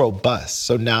robust.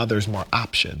 So now there's more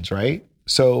options, right?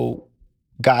 So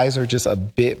guys are just a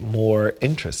bit more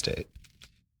interested.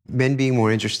 Men being more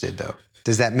interested, though,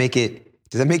 does that make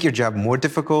your job more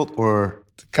difficult, or?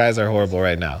 Guys are horrible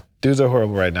right now. Dudes are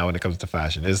horrible right now when it comes to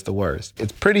fashion. It's the worst.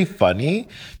 It's pretty funny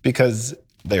because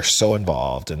they're so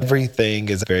involved and everything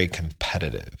is very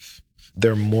competitive.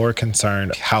 They're more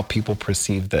concerned how people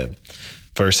perceive them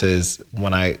versus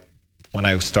when I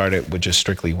started with just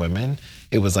strictly women,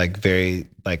 it was like very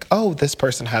like, oh, this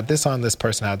person had this on, this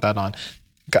person had that on.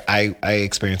 I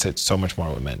experience it so much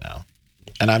more with men now.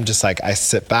 And I'm just like, I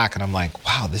sit back and I'm like,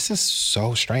 wow, this is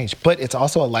so strange. But it's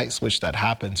also a light switch that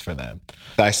happens for them.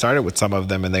 I started with some of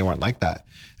them and they weren't like that.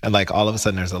 And like all of a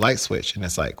sudden there's a light switch and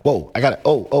it's like, whoa, I got it.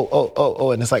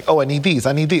 Oh. And it's like, oh, I need these.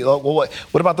 Oh, well,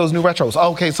 what about those new retros?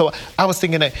 Oh, okay, so I was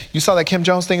thinking that you saw that Kim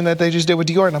Jones thing that they just did with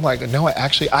Dior. And I'm like, no,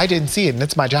 I didn't see it. And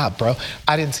it's my job, bro.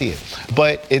 I didn't see it.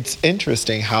 But it's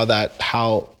interesting how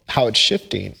it's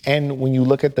shifting. And when you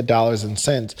look at the dollars and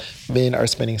cents, men are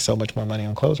spending so much more money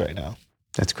on clothes right now.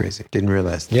 That's crazy. Didn't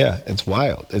realize that. Yeah, it's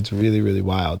wild. It's really, really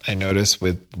wild. I notice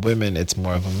with women, it's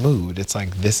more of a mood. It's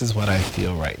like, this is what I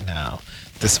feel right now.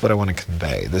 This is what I want to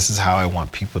convey. This is how I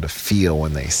want people to feel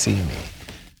when they see me.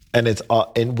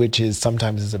 And which is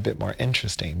sometimes is a bit more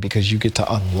interesting because you get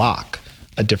to unlock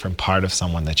a different part of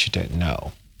someone that you didn't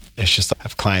know. It's just, I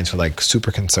have clients who are like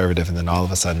super conservative and then all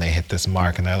of a sudden they hit this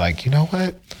mark and they're like, you know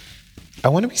what? I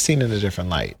want to be seen in a different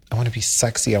light. I want to be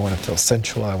sexy. I want to feel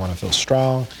sensual. I want to feel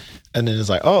strong. And then it's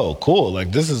like, oh, cool.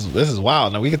 Like, this is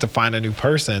wild. Now we get to find a new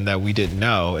person that we didn't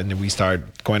know. And then we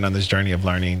start going on this journey of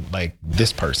learning, like,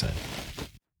 this person.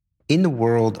 In the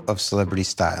world of celebrity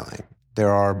styling, there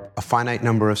are a finite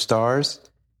number of stars.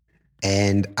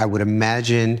 And I would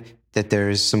imagine that there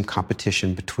is some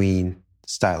competition between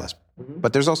stylists. Mm-hmm.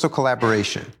 But there's also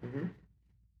collaboration. Mm-hmm.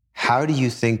 How do you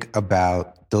think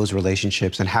about those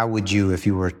relationships? And how would you, if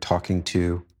you were talking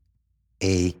to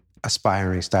a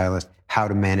aspiring stylist, how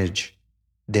to manage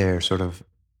their sort of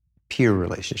peer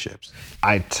relationships?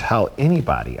 I tell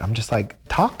anybody, I'm just like,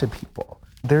 talk to people.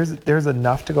 There's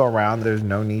enough to go around. There's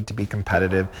no need to be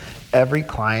competitive. Every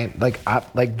client,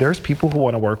 there's people who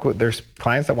want to work with, there's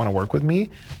clients that want to work with me.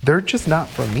 They're just not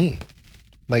for me.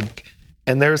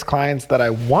 And there's clients that I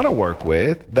want to work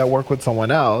with that work with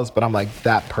someone else, but I'm like,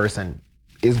 that person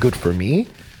is good for me.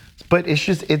 But it's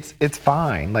just, it's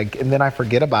fine. And then I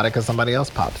forget about it because somebody else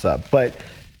pops up. But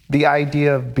the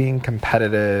idea of being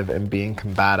competitive and being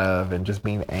combative and just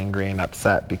being angry and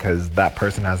upset because that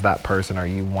person has that person or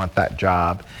you want that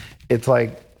job, it's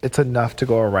like, it's enough to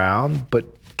go around, but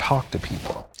talk to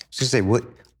people. So say, what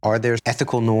are there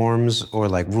ethical norms or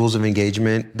like rules of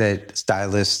engagement that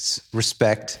stylists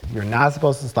respect? You're not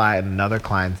supposed to slide in another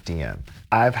client's DM.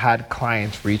 I've had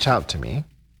clients reach out to me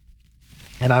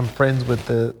and I'm friends with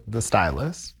the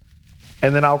stylist,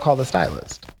 and then I'll call the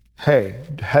stylist. Hey,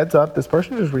 heads up, this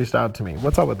person just reached out to me.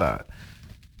 What's up with that?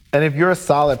 And if you're a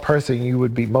solid person,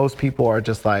 most people are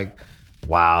just like,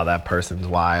 wow, that person's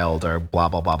wild, or blah,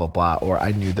 blah, blah, blah, blah, or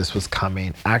I knew this was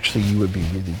coming. Actually, you would be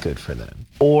really good for them.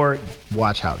 Or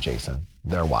watch out, Jason,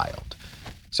 they're wild.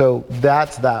 So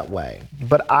that's that way.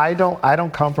 But I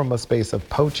don't come from a space of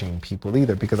poaching people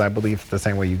either, because I believe the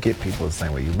same way you get people is the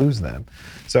same way you lose them.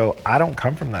 So I don't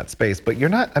come from that space. But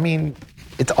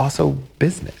it's also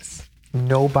business.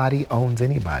 Nobody owns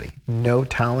anybody. No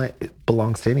talent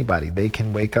belongs to anybody. They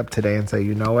can wake up today and say,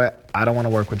 you know what? I don't want to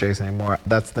work with Jason anymore.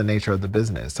 That's the nature of the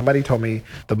business. Somebody told me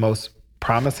the most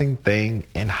promising thing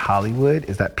in Hollywood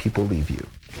is that people leave you.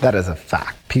 That is a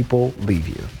fact. People leave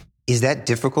you. Is that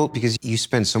difficult? Because you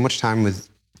spend so much time with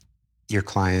your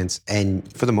clients,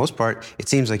 and for the most part, it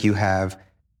seems like you have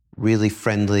really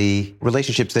friendly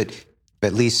relationships that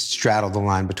at least straddle the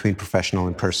line between professional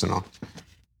and personal.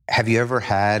 Have you ever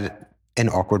had an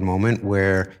awkward moment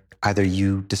where either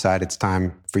you decide it's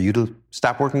time for you to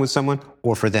stop working with someone,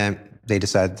 or for them, they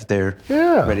decide that they're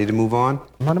ready to move on?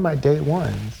 One of my day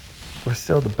ones, we're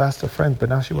still the best of friends, but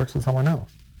now she works with someone else.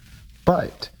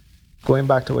 But going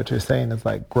back to what you're saying is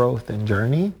like growth and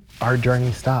journey, our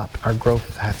journey stopped. Our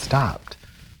growth had stopped.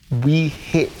 We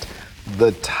hit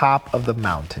the top of the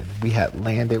mountain. We had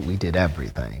landed, we did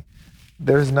everything.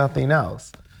 There's nothing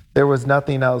else. There was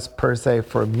nothing else per se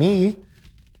for me.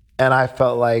 And I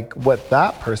felt like what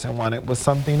that person wanted was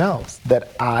something else that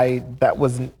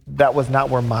was not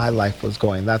where my life was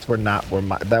going. That was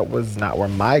not where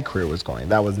my career was going.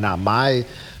 That was not my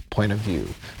point of view.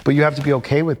 But you have to be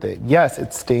okay with it. Yes,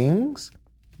 it stings,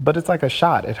 but it's like a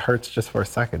shot. It hurts just for a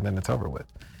second, then it's over with,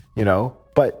 you know?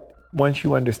 But once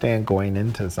you understand going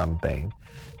into something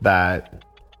that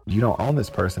you don't own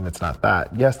this person, it's not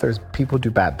that. Yes, there's people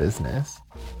do bad business.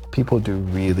 People do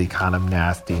really kind of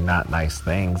nasty, not nice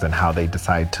things, and how they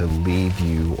decide to leave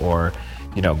you or,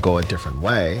 you know, go a different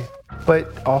way.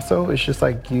 But also, it's just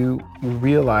like you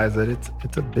realize that it's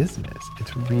a business.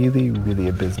 It's really, really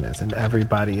a business, and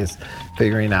everybody is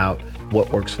figuring out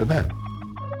what works for them.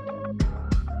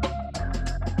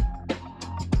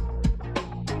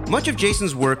 Much of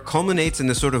Jason's work culminates in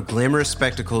the sort of glamorous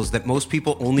spectacles that most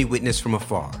people only witness from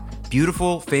afar.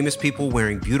 Beautiful, famous people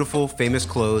wearing beautiful, famous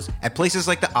clothes at places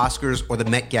like the Oscars or the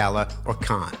Met Gala or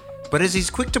Cannes. But as he's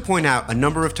quick to point out a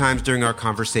number of times during our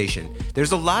conversation,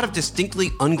 there's a lot of distinctly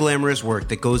unglamorous work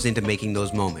that goes into making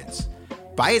those moments.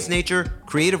 By its nature,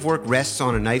 creative work rests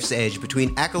on a knife's edge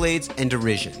between accolades and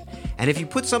derision. And if you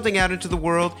put something out into the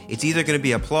world, it's either going to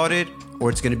be applauded or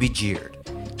it's going to be jeered.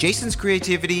 Jason's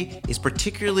creativity is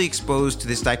particularly exposed to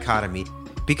this dichotomy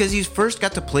because he's first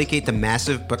got to placate the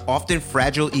massive but often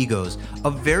fragile egos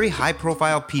of very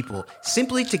high-profile people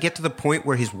simply to get to the point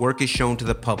where his work is shown to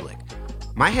the public.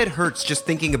 My head hurts just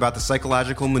thinking about the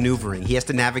psychological maneuvering he has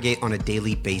to navigate on a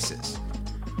daily basis.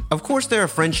 Of course, there are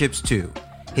friendships too.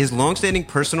 His long-standing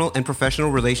personal and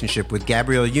professional relationship with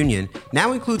Gabrielle Union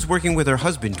now includes working with her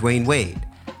husband, Dwayne Wade.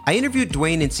 I interviewed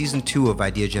Dwayne in season 2 of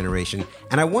Idea Generation,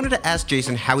 and I wanted to ask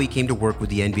Jason how he came to work with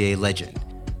the NBA legend.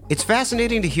 It's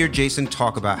fascinating to hear Jason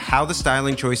talk about how the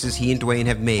styling choices he and Dwayne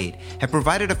have made have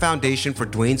provided a foundation for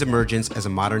Dwayne's emergence as a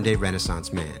modern-day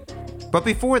Renaissance man. But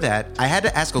before that, I had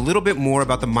to ask a little bit more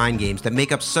about the mind games that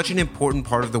make up such an important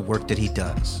part of the work that he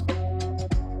does.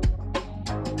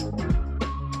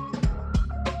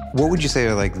 What would you say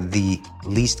are like the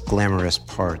least glamorous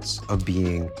parts of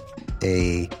being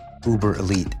a uber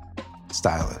elite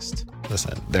stylist?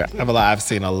 Listen, I've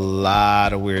seen a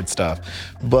lot of weird stuff,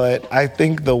 but I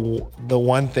think the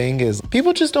one thing is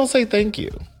people just don't say thank you.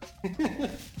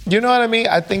 You know what I mean?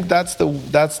 I think that's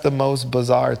the most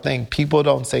bizarre thing. People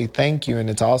don't say thank you, and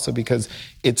it's also because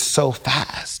it's so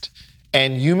fast.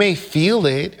 And you may feel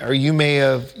it, or you may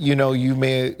have, you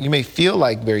may feel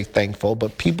like very thankful,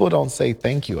 but people don't say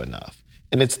thank you enough.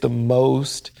 And it's the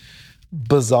most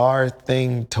bizarre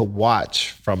thing to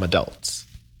watch from adults.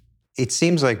 It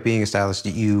seems like being a stylist,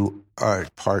 you are a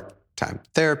part-time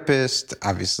therapist,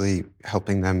 obviously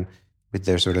helping them with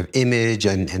their sort of image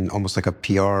and almost like a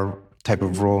PR type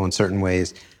of role in certain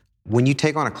ways. When you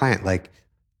take on a client, like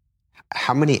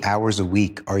how many hours a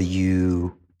week are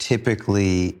you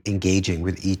typically engaging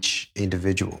with each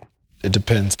individual? It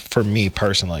depends for me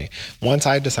personally. Once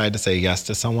I decide to say yes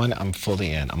to someone, I'm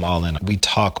fully in, I'm all in. We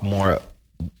talk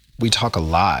a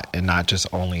lot, and not just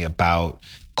only about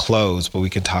clothes, but we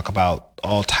can talk about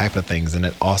all type of things. And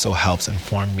it also helps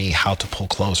inform me how to pull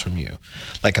clothes from you.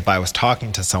 Like if I was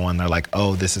talking to someone, they're like,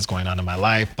 oh, this is going on in my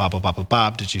life, blah, blah, blah, blah, blah.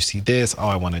 Did you see this? Oh,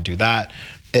 I want to do that.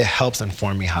 It helps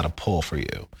inform me how to pull for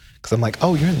you. Because I'm like,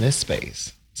 oh, you're in this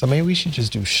space. So maybe we should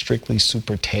just do strictly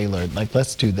super tailored. Like,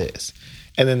 let's do this.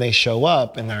 And then they show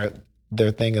up and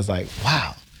their thing is like,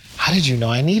 wow, how did you know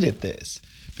I needed this?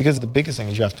 Because the biggest thing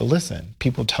is you have to listen.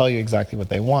 People tell you exactly what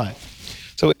they want.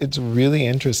 So it's really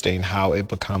interesting how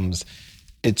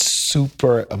it's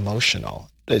super emotional.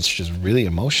 It's just really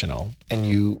emotional.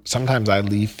 And sometimes I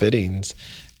leave fittings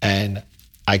and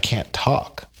I can't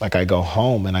talk. Like I go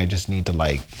home and I just need to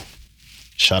like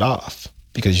shut off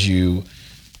because you're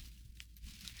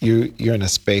in a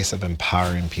space of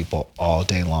empowering people all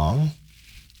day long.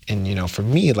 And for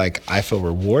me, like, I feel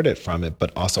rewarded from it,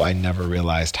 but also I never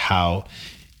realized how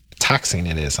taxing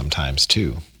it is sometimes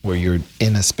too, where you're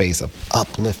in a space of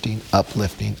uplifting,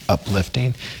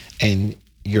 and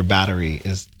your battery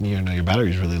is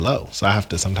really low. So I have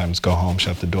to sometimes go home,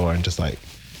 shut the door, and just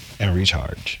and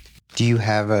recharge. Do you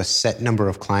have a set number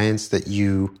of clients that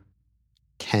you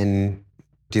can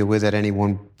deal with at any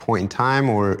one point in time,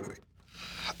 or?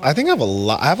 I think I have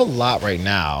a lot right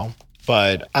now,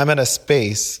 but I'm in a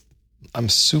space. I'm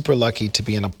super lucky to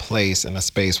be in a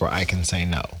space where I can say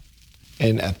no.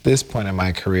 And at this point in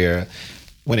my career,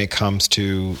 when it comes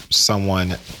to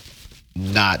someone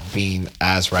not being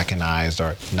as recognized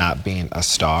or not being a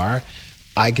star,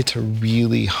 I get to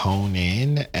really hone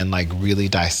in and really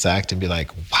dissect and be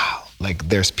like, wow,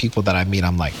 there's people that I meet,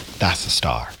 I'm like, that's a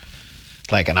star.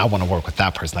 And I want to work with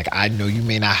that person. I know you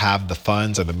may not have the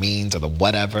funds or the means or the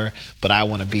whatever, but I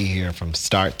want to be here from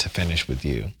start to finish with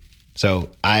you. So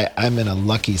I'm in a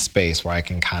lucky space where I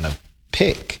can kind of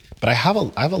pick. But I have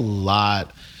a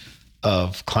lot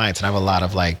of clients, and I have a lot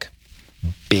of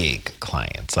big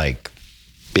clients,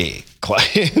 big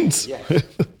clients. Yeah.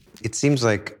 It seems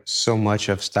like so much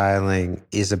of styling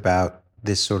is about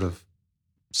this sort of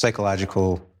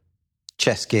psychological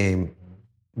chess game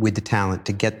with the talent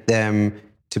to get them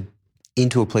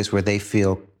into a place where they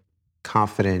feel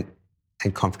confident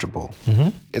and comfortable. Mm-hmm.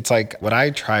 It's what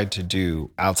I tried to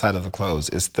do outside of the clothes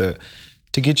is to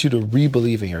get you to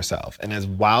re-believe in yourself. And as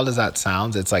wild as that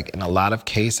sounds, it's in a lot of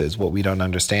cases, what we don't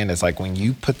understand is when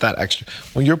you put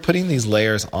when you're putting these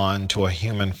layers onto a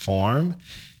human form,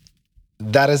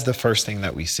 that is the first thing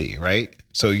that we see, right?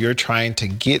 So you're trying to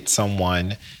get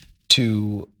someone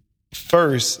to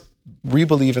first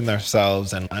re-believe in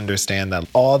themselves and understand that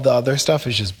all the other stuff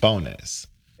is just bonus.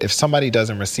 If somebody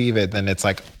doesn't receive it, then it's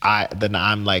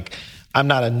I'm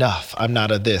not enough. I'm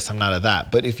not a this. I'm not a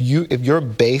that. But if your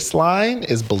baseline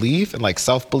is belief and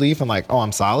self-belief and oh,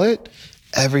 I'm solid,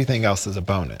 everything else is a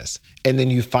bonus. And then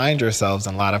you find yourselves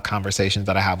in a lot of conversations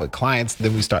that I have with clients,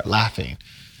 then we start laughing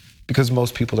because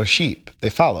most people are sheep.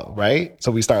 They follow, right?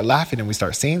 So we start laughing and we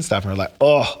start seeing stuff and we're like,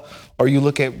 oh, or you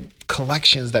look at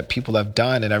collections that people have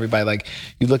done and everybody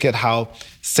you look at how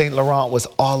Saint Laurent was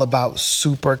all about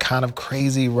super kind of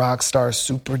crazy rock star,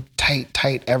 super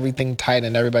tight, everything tight.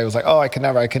 And everybody was like, oh, I can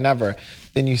never.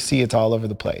 Then you see it's all over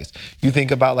the place. You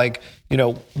think about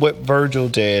what Virgil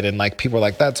did and people are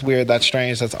like, that's weird, that's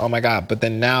strange, that's, oh my God. But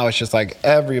then now it's just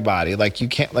everybody, you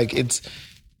can't,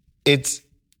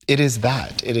 it is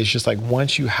that. It is just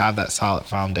once you have that solid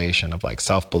foundation of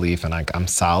self-belief and I'm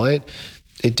solid,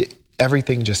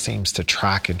 everything just seems to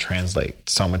track and translate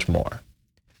so much more.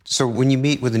 So when you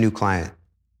meet with a new client,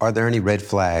 are there any red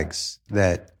flags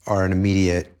that are an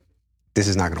immediate, this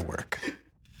is not going to work?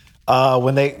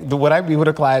 When I meet with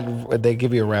a client, they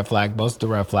give you a red flag. Most of the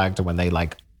red flags are when they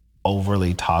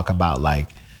overly talk about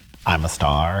I'm a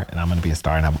star and I'm going to be a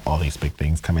star and I have all these big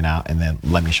things coming out. And then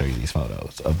let me show you these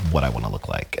photos of what I want to look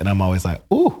like. And I'm always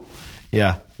ooh,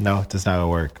 yeah, no, it's not going to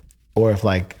work. Or if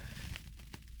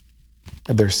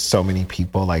there's so many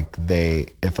people,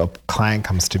 if a client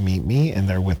comes to meet me and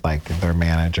they're with their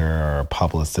manager or a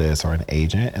publicist or an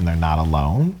agent and they're not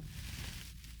alone,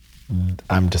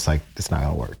 I'm just it's not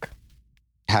going to work.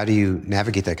 How do you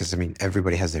navigate that? Because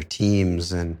everybody has their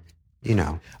teams and,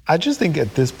 I just think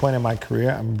at this point in my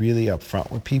career, I'm really upfront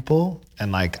with people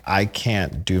and I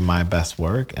can't do my best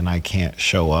work and I can't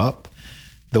show up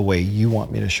the way you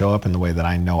want me to show up and the way that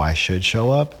I know I should show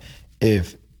up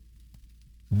if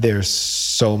there's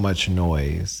so much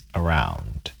noise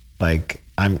around.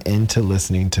 I'm into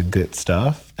listening to good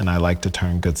stuff and I like to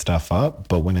turn good stuff up,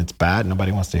 but when it's bad,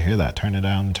 nobody wants to hear that. Turn it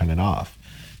down and turn it off.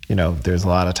 There's a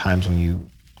lot of times when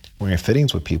you're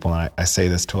fittings with people, and I say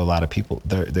this to a lot of people,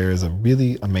 there is a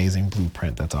really amazing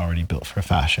blueprint that's already built for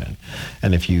fashion.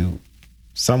 And if you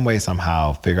some way,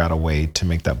 somehow figure out a way to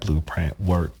make that blueprint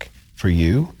work for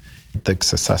you, the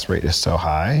success rate is so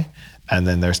high. And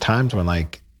then there's times when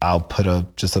I'll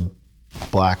put just a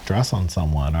black dress on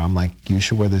someone, or I'm you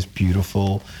should wear this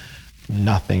beautiful,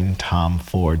 nothing Tom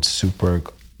Ford, super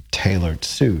tailored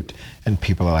suit. And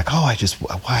people are oh,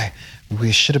 why?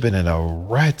 We should have been in a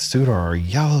red suit or a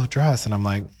yellow dress. And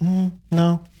I'm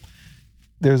no.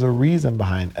 There's a reason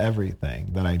behind everything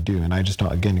that I do. And I just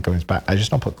don't, again, it goes back, I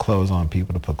just don't put clothes on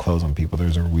people to put clothes on people.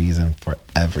 There's a reason for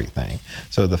everything.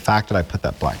 So the fact that I put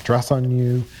that black dress on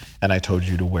you and I told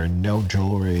you to wear no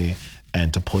jewelry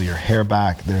and to pull your hair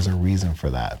back, there's a reason for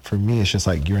that. For me, it's just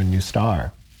you're a new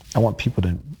star. I want people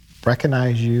to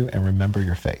recognize you and remember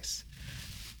your face.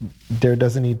 There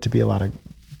doesn't need to be a lot of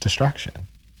distraction.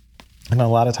 And a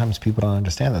lot of times people don't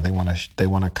understand that. They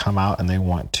want to come out and they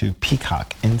want to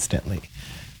peacock instantly.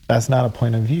 That's not a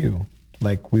point of view.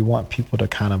 Like, we want people to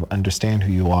kind of understand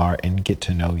who you are and get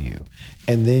to know you.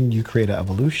 And then you create an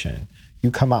evolution.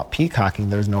 You come out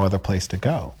peacocking, there's no other place to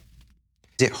go.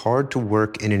 Is it hard to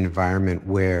work in an environment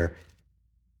where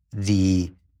the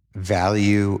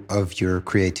value of your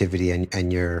creativity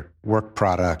and your work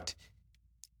product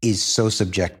is so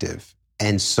subjective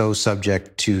and so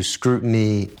subject to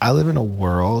scrutiny? I live in a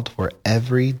world where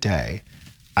every day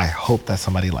I hope that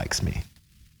somebody likes me.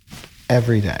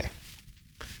 Every day.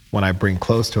 When I bring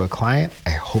clothes to a client, I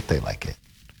hope they like it.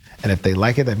 And if they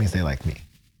like it, that means they like me.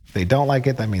 If they don't like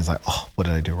it, that means like, oh, what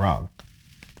did I do wrong?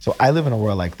 So I live in a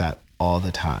world like that all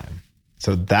the time.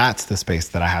 So that's the space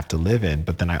that I have to live in.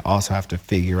 But then I also have to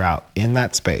figure out in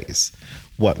that space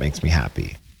what makes me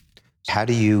happy. How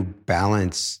do you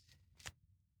balance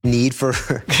need for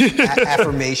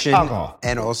affirmation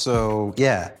and also,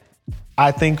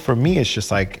 I think for me, it's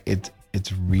just like,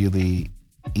 it's really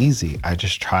easy. I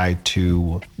just try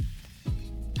to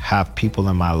have people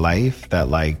in my life that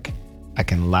like I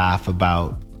can laugh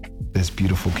about this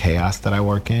beautiful chaos that I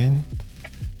work in.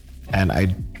 And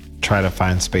I try to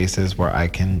find spaces where I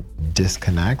can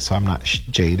disconnect so I'm not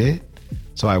jaded.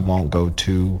 So I won't go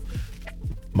to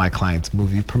my clients'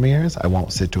 movie premieres. I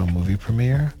won't sit to a movie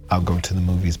premiere. I'll go to the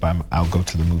movies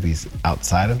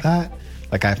outside of that.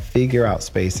 Like, I figure out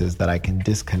spaces that I can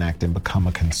disconnect and become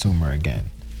a consumer again,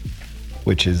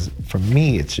 which is, for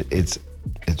me, it's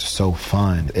so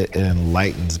fun. It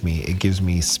enlightens me. It gives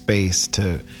me space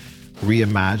to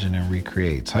reimagine and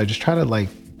recreate. So I just try to like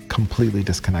completely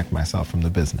disconnect myself from the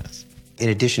business. In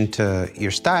addition to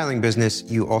your styling business,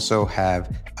 you also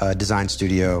have a design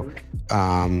studio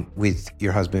with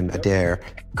your husband, Adair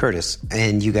Curtis,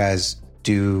 and you guys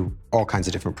do all kinds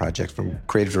of different projects, from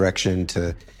creative direction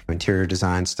to interior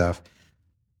design stuff.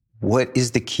 What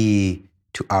is the key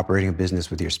to operating a business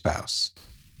with your spouse?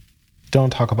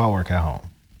 Don't talk about work at home.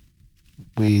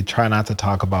 We try not to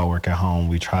talk about work at home.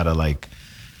 We try to like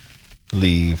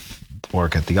leave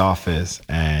work at the office,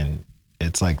 and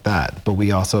it's like that. But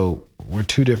we're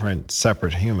two different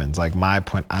separate humans. Like, my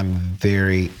point, I'm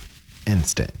very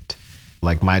instant.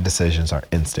 Like, my decisions are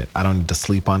instant. I don't need to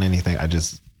sleep on anything.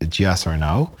 It's yes or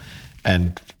no.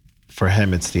 And for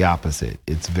him, it's the opposite.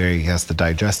 He has to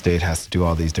digest it, has to do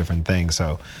all these different things.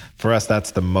 So for us,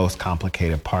 that's the most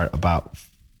complicated part about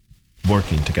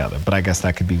working together. But I guess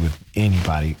that could be with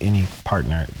anybody, any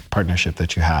partnership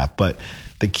that you have. But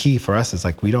the key for us is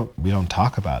like, we don't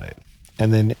talk about it.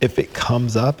 And then if it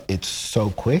comes up, it's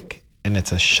so quick and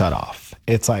it's a shut off.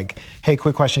 It's like, hey,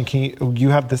 quick question. You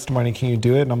have this morning, can you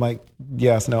do it? And I'm like,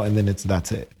 yes, no. And then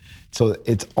that's it. So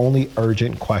it's only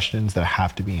urgent questions that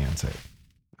have to be answered.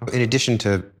 In addition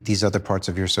to these other parts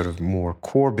of your sort of more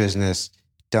core business,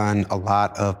 done a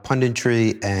lot of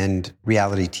punditry and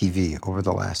reality TV over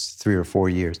the last 3 or 4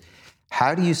 years.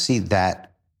 How do you see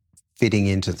that fitting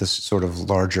into the sort of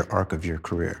larger arc of your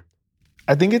career?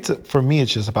 I think for me,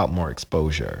 it's just about more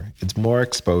exposure. It's more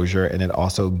exposure, and it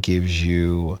also gives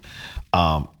you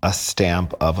a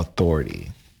stamp of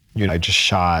authority. I just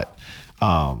shot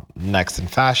Next in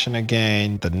Fashion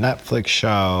again, the Netflix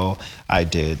show. I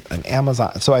did an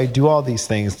Amazon. So I do all these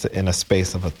things in a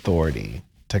space of authority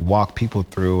to walk people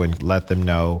through and let them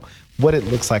know what it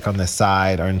looks like on this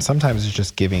side. And sometimes it's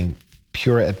just giving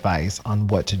pure advice on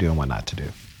what to do and what not to do.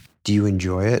 Do you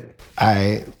enjoy it?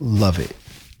 I love it.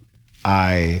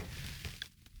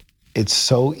 It's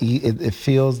so it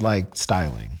feels like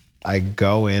styling. I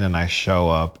go in and I show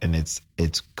up and it's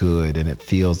good, and it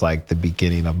feels like the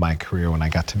beginning of my career when I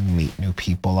got to meet new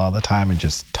people all the time and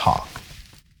just talk.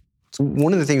 So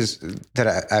one of the things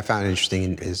that I found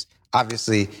interesting is,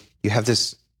 obviously, you have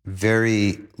this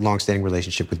very long-standing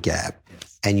relationship with Gab,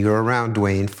 and you're around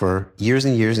Dwayne for years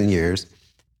and years and years,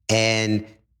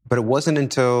 but it wasn't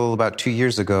until about 2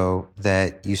 years ago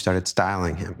that you started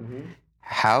styling him. Mm-hmm.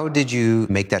 How did you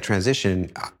make that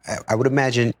transition? I would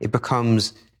imagine it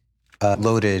becomes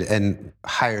loaded and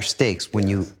higher stakes when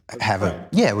you have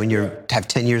have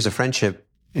 10 years of friendship.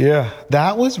 Yeah,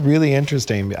 that was really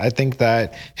interesting. I think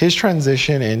that his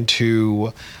transition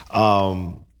into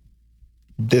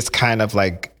this kind of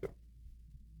like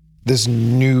this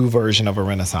new version of a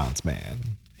Renaissance man.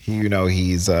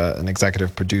 He's an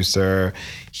executive producer.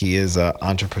 He is an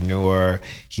entrepreneur.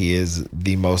 He is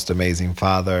the most amazing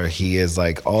father. He is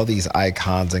like all these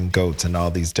icons and goats in all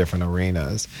these different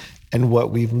arenas. And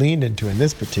what we've leaned into in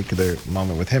this particular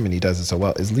moment with him, and he does it so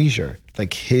well, is leisure.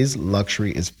 Like, his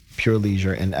luxury is pure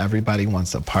leisure, and everybody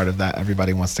wants a part of that.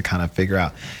 Everybody wants to kind of figure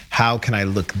out, how can I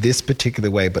look this particular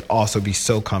way, but also be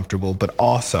so comfortable, but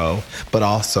also.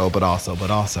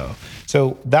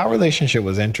 So that relationship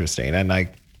was interesting. And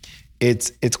like,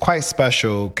 it's quite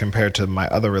special compared to my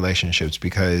other relationships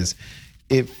because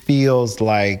it feels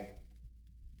like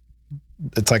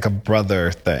it's like a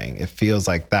brother thing. It feels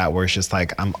like that, where it's just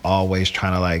like I'm always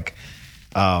trying to like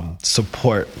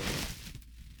support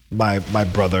my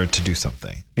brother to do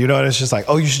something. You know, and it's just like,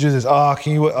 oh, you should do this. Oh,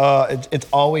 can you? It's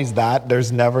always that.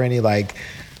 There's never any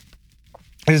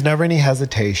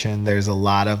hesitation. There's a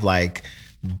lot of like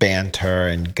banter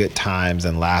and good times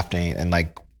and laughing, and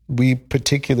like we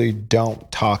particularly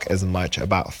don't talk as much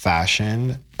about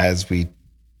fashion as we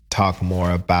talk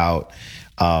more about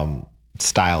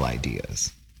style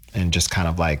ideas and just kind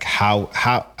of like how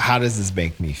does this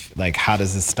make me like, how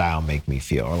does this style make me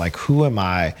feel, or like who am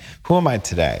I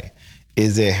today?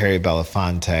 Is it Harry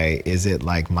Belafonte? Is it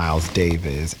like Miles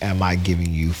Davis? Am I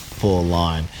giving you full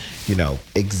on, you know,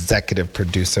 executive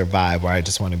producer vibe where I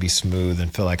just want to be smooth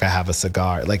and feel like I have a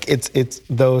cigar? Like it's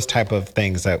those type of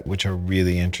things that which are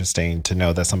really interesting to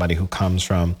know that somebody who comes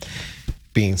from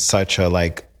being such a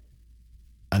like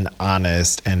an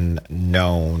honest and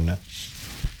known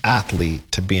athlete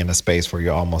to be in a space where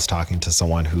you're almost talking to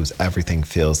someone whose everything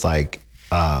feels like,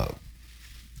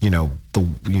 you know,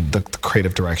 the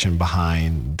creative direction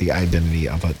behind the identity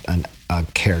of a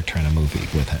character in a movie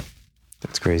with him.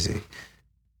 That's crazy.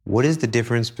 What is the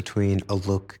difference between a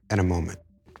look and a moment?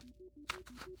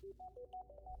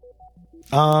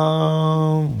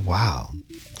 Wow,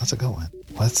 that's a good one.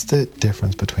 What's the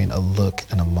difference between a look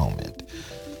and a moment?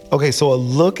 Okay, so a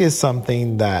look is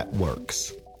something that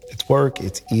works. It's work,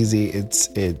 it's easy, it's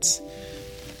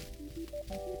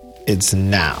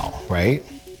now, right?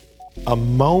 A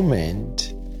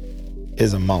moment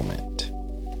is a moment.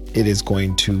 It's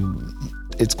going to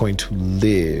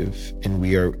live, and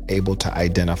we are able to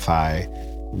identify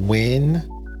when,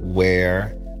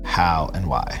 where, how, and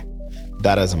why.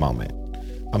 That is a moment.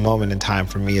 A moment in time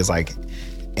for me is like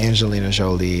Angelina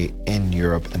Jolie in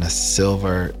Europe in a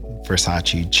silver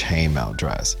Versace chainmail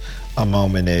dress. A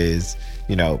moment is,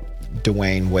 you know,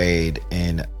 Dwayne Wade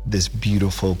in this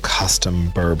beautiful custom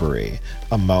Burberry.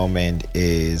 A moment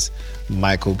is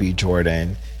Michael B.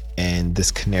 Jordan in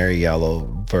this canary yellow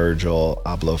Virgil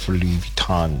Abloh for Louis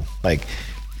Vuitton. Like,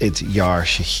 it's Yara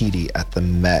Shahidi at the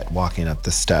Met walking up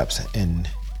the steps in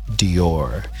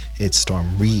Dior. It's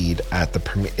Storm Reid at the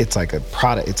premiere. It's like a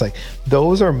product. It's like,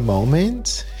 those are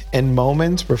moments, and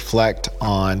moments reflect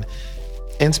on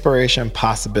inspiration,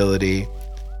 possibility,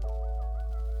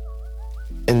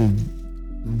 and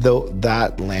though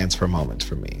that lands for moments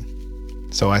for me.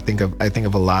 So I think of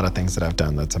a lot of things that I've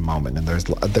done that's a moment, and there's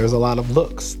a lot of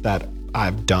looks that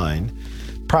I've done,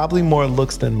 probably more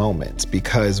looks than moments,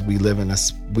 because we live in a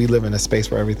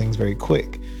space where everything's very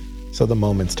quick, so the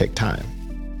moments take time.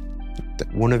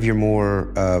 One of your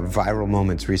more viral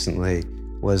moments recently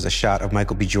was a shot of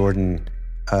Michael B. Jordan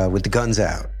with the guns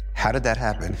out. How did that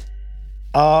happen?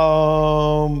 What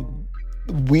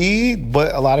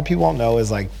a lot of people won't know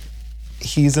is like,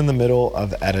 he's in the middle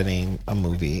of editing a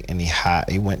movie, and he had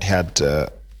to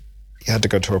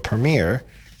go to a premiere,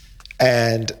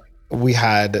 and we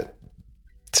had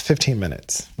 15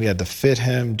 minutes. We had to fit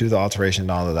him, do the alteration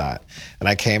and all of that. And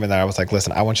I came in there, I was like,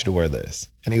 listen, I want you to wear this.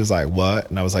 And he was like, what?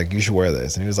 And I was like, you should wear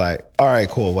this. And he was like, all right,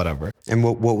 cool, whatever. And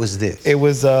what was this? It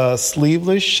was a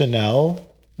sleeveless Chanel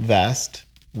vest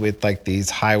with like these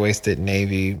high-waisted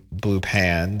navy blue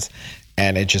pants,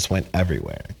 and it just went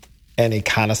everywhere. And it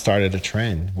kind of started a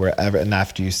trend wherever, and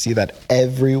after you see that,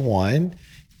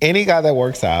 any guy that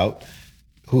works out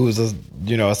who's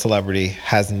a celebrity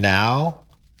has now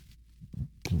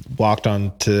walked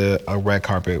onto a red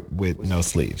carpet with no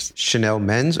sleeves. Chanel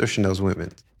men's or Chanel's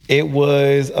women's? It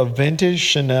was a vintage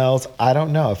Chanel's. I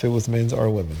don't know if it was men's or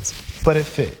women's, but it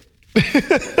fit.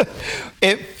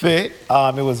 It fit. It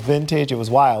was vintage. It was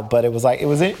wild, but it was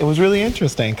really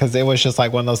interesting because it was just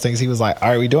like one of those things. He was like,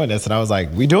 "Are we doing this?" And I was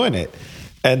like, "We doing it."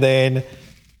 And then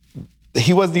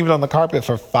he wasn't even on the carpet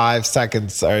for 5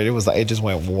 seconds. Or it just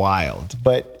went wild.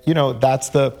 But you know,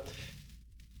 that's a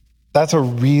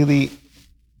really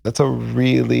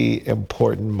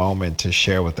important moment to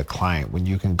share with the client, when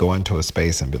you can go into a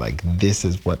space and be like, "This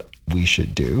is what we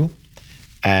should do,"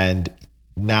 and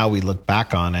now we look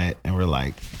back on it and we're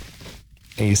like,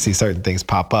 and you see certain things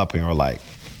pop up and we're like,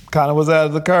 kind of was out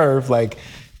of the curve. Like,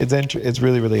 it's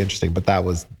really, really interesting. But that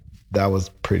was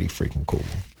pretty freaking cool.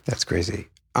 That's crazy.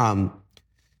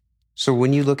 So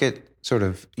when you look at sort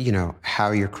of, you know,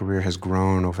 how your career has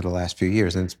grown over the last few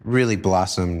years, and it's really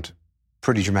blossomed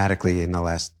pretty dramatically in the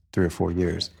last 3 or 4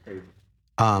 years.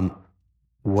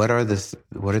 What are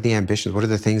the ambitions? What are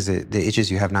the things the itches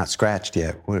you have not scratched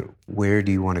yet? Where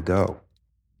do you want to go?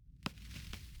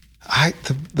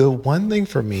 The one thing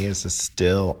for me is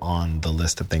still on the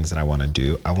list of things that I want to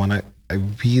do. I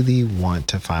really want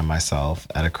to find myself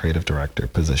at a creative director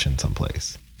position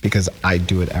someplace, because I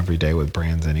do it every day with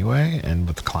brands anyway and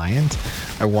with clients.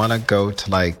 I want to go to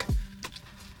like,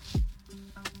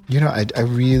 I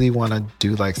really want to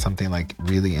do like something like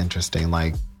really interesting,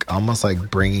 like almost like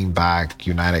bringing back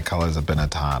United Colors of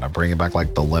Benetton, or bringing back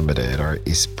like The Limited or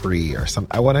Esprit or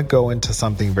something. I want to go into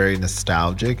something very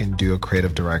nostalgic and do a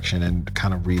creative direction and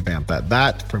kind of revamp that.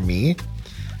 That for me,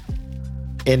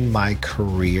 in my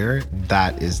career,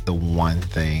 that is the one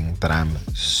thing that I'm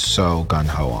so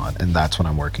gung-ho on, and that's what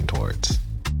I'm working towards.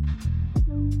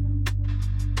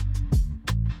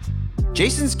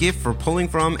 Jason's gift for pulling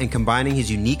from and combining his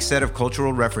unique set of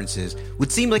cultural references would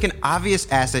seem like an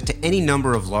obvious asset to any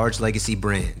number of large legacy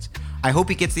brands. I hope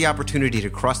he gets the opportunity to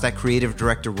cross that creative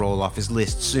director role off his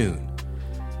list soon.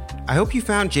 I hope you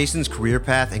found Jason's career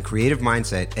path and creative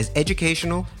mindset as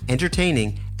educational,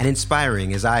 entertaining, and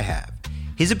inspiring as I have.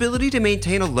 His ability to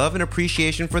maintain a love and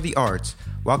appreciation for the arts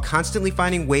while constantly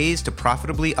finding ways to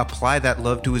profitably apply that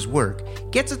love to his work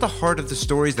gets at the heart of the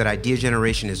stories that Idea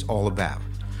Generation is all about.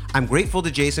 I'm grateful to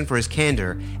Jason for his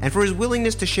candor and for his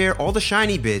willingness to share all the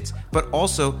shiny bits, but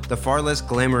also the far less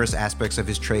glamorous aspects of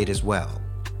his trade as well.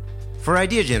 For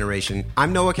Idea Generation,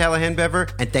 I'm Noah Callahan-Bever,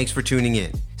 and thanks for tuning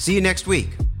in. See you next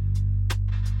week.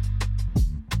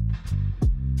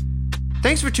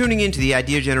 Thanks for tuning in to the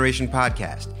Idea Generation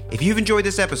podcast. If you've enjoyed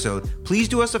this episode, please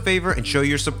do us a favor and show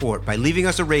your support by leaving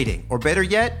us a rating, or better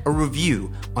yet, a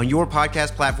review on your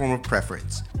podcast platform of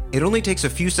preference. It only takes a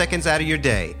few seconds out of your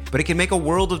day, but it can make a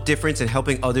world of difference in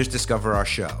helping others discover our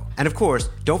show. And of course,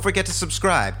 don't forget to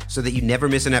subscribe so that you never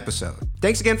miss an episode.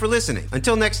 Thanks again for listening.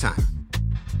 Until next time.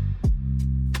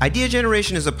 Idea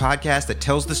Generation is a podcast that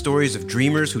tells the stories of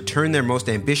dreamers who turn their most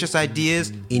ambitious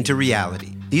ideas into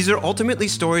reality. These are ultimately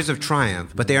stories of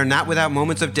triumph, but they are not without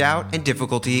moments of doubt and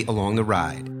difficulty along the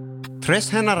ride. Tres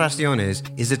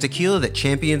Generaciones is a tequila that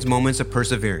champions moments of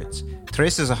perseverance.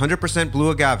 Tres is 100% blue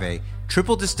agave,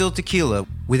 triple distilled tequila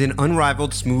with an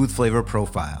unrivaled smooth flavor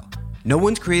profile. No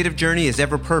one's creative journey is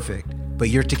ever perfect, but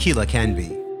your tequila can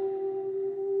be.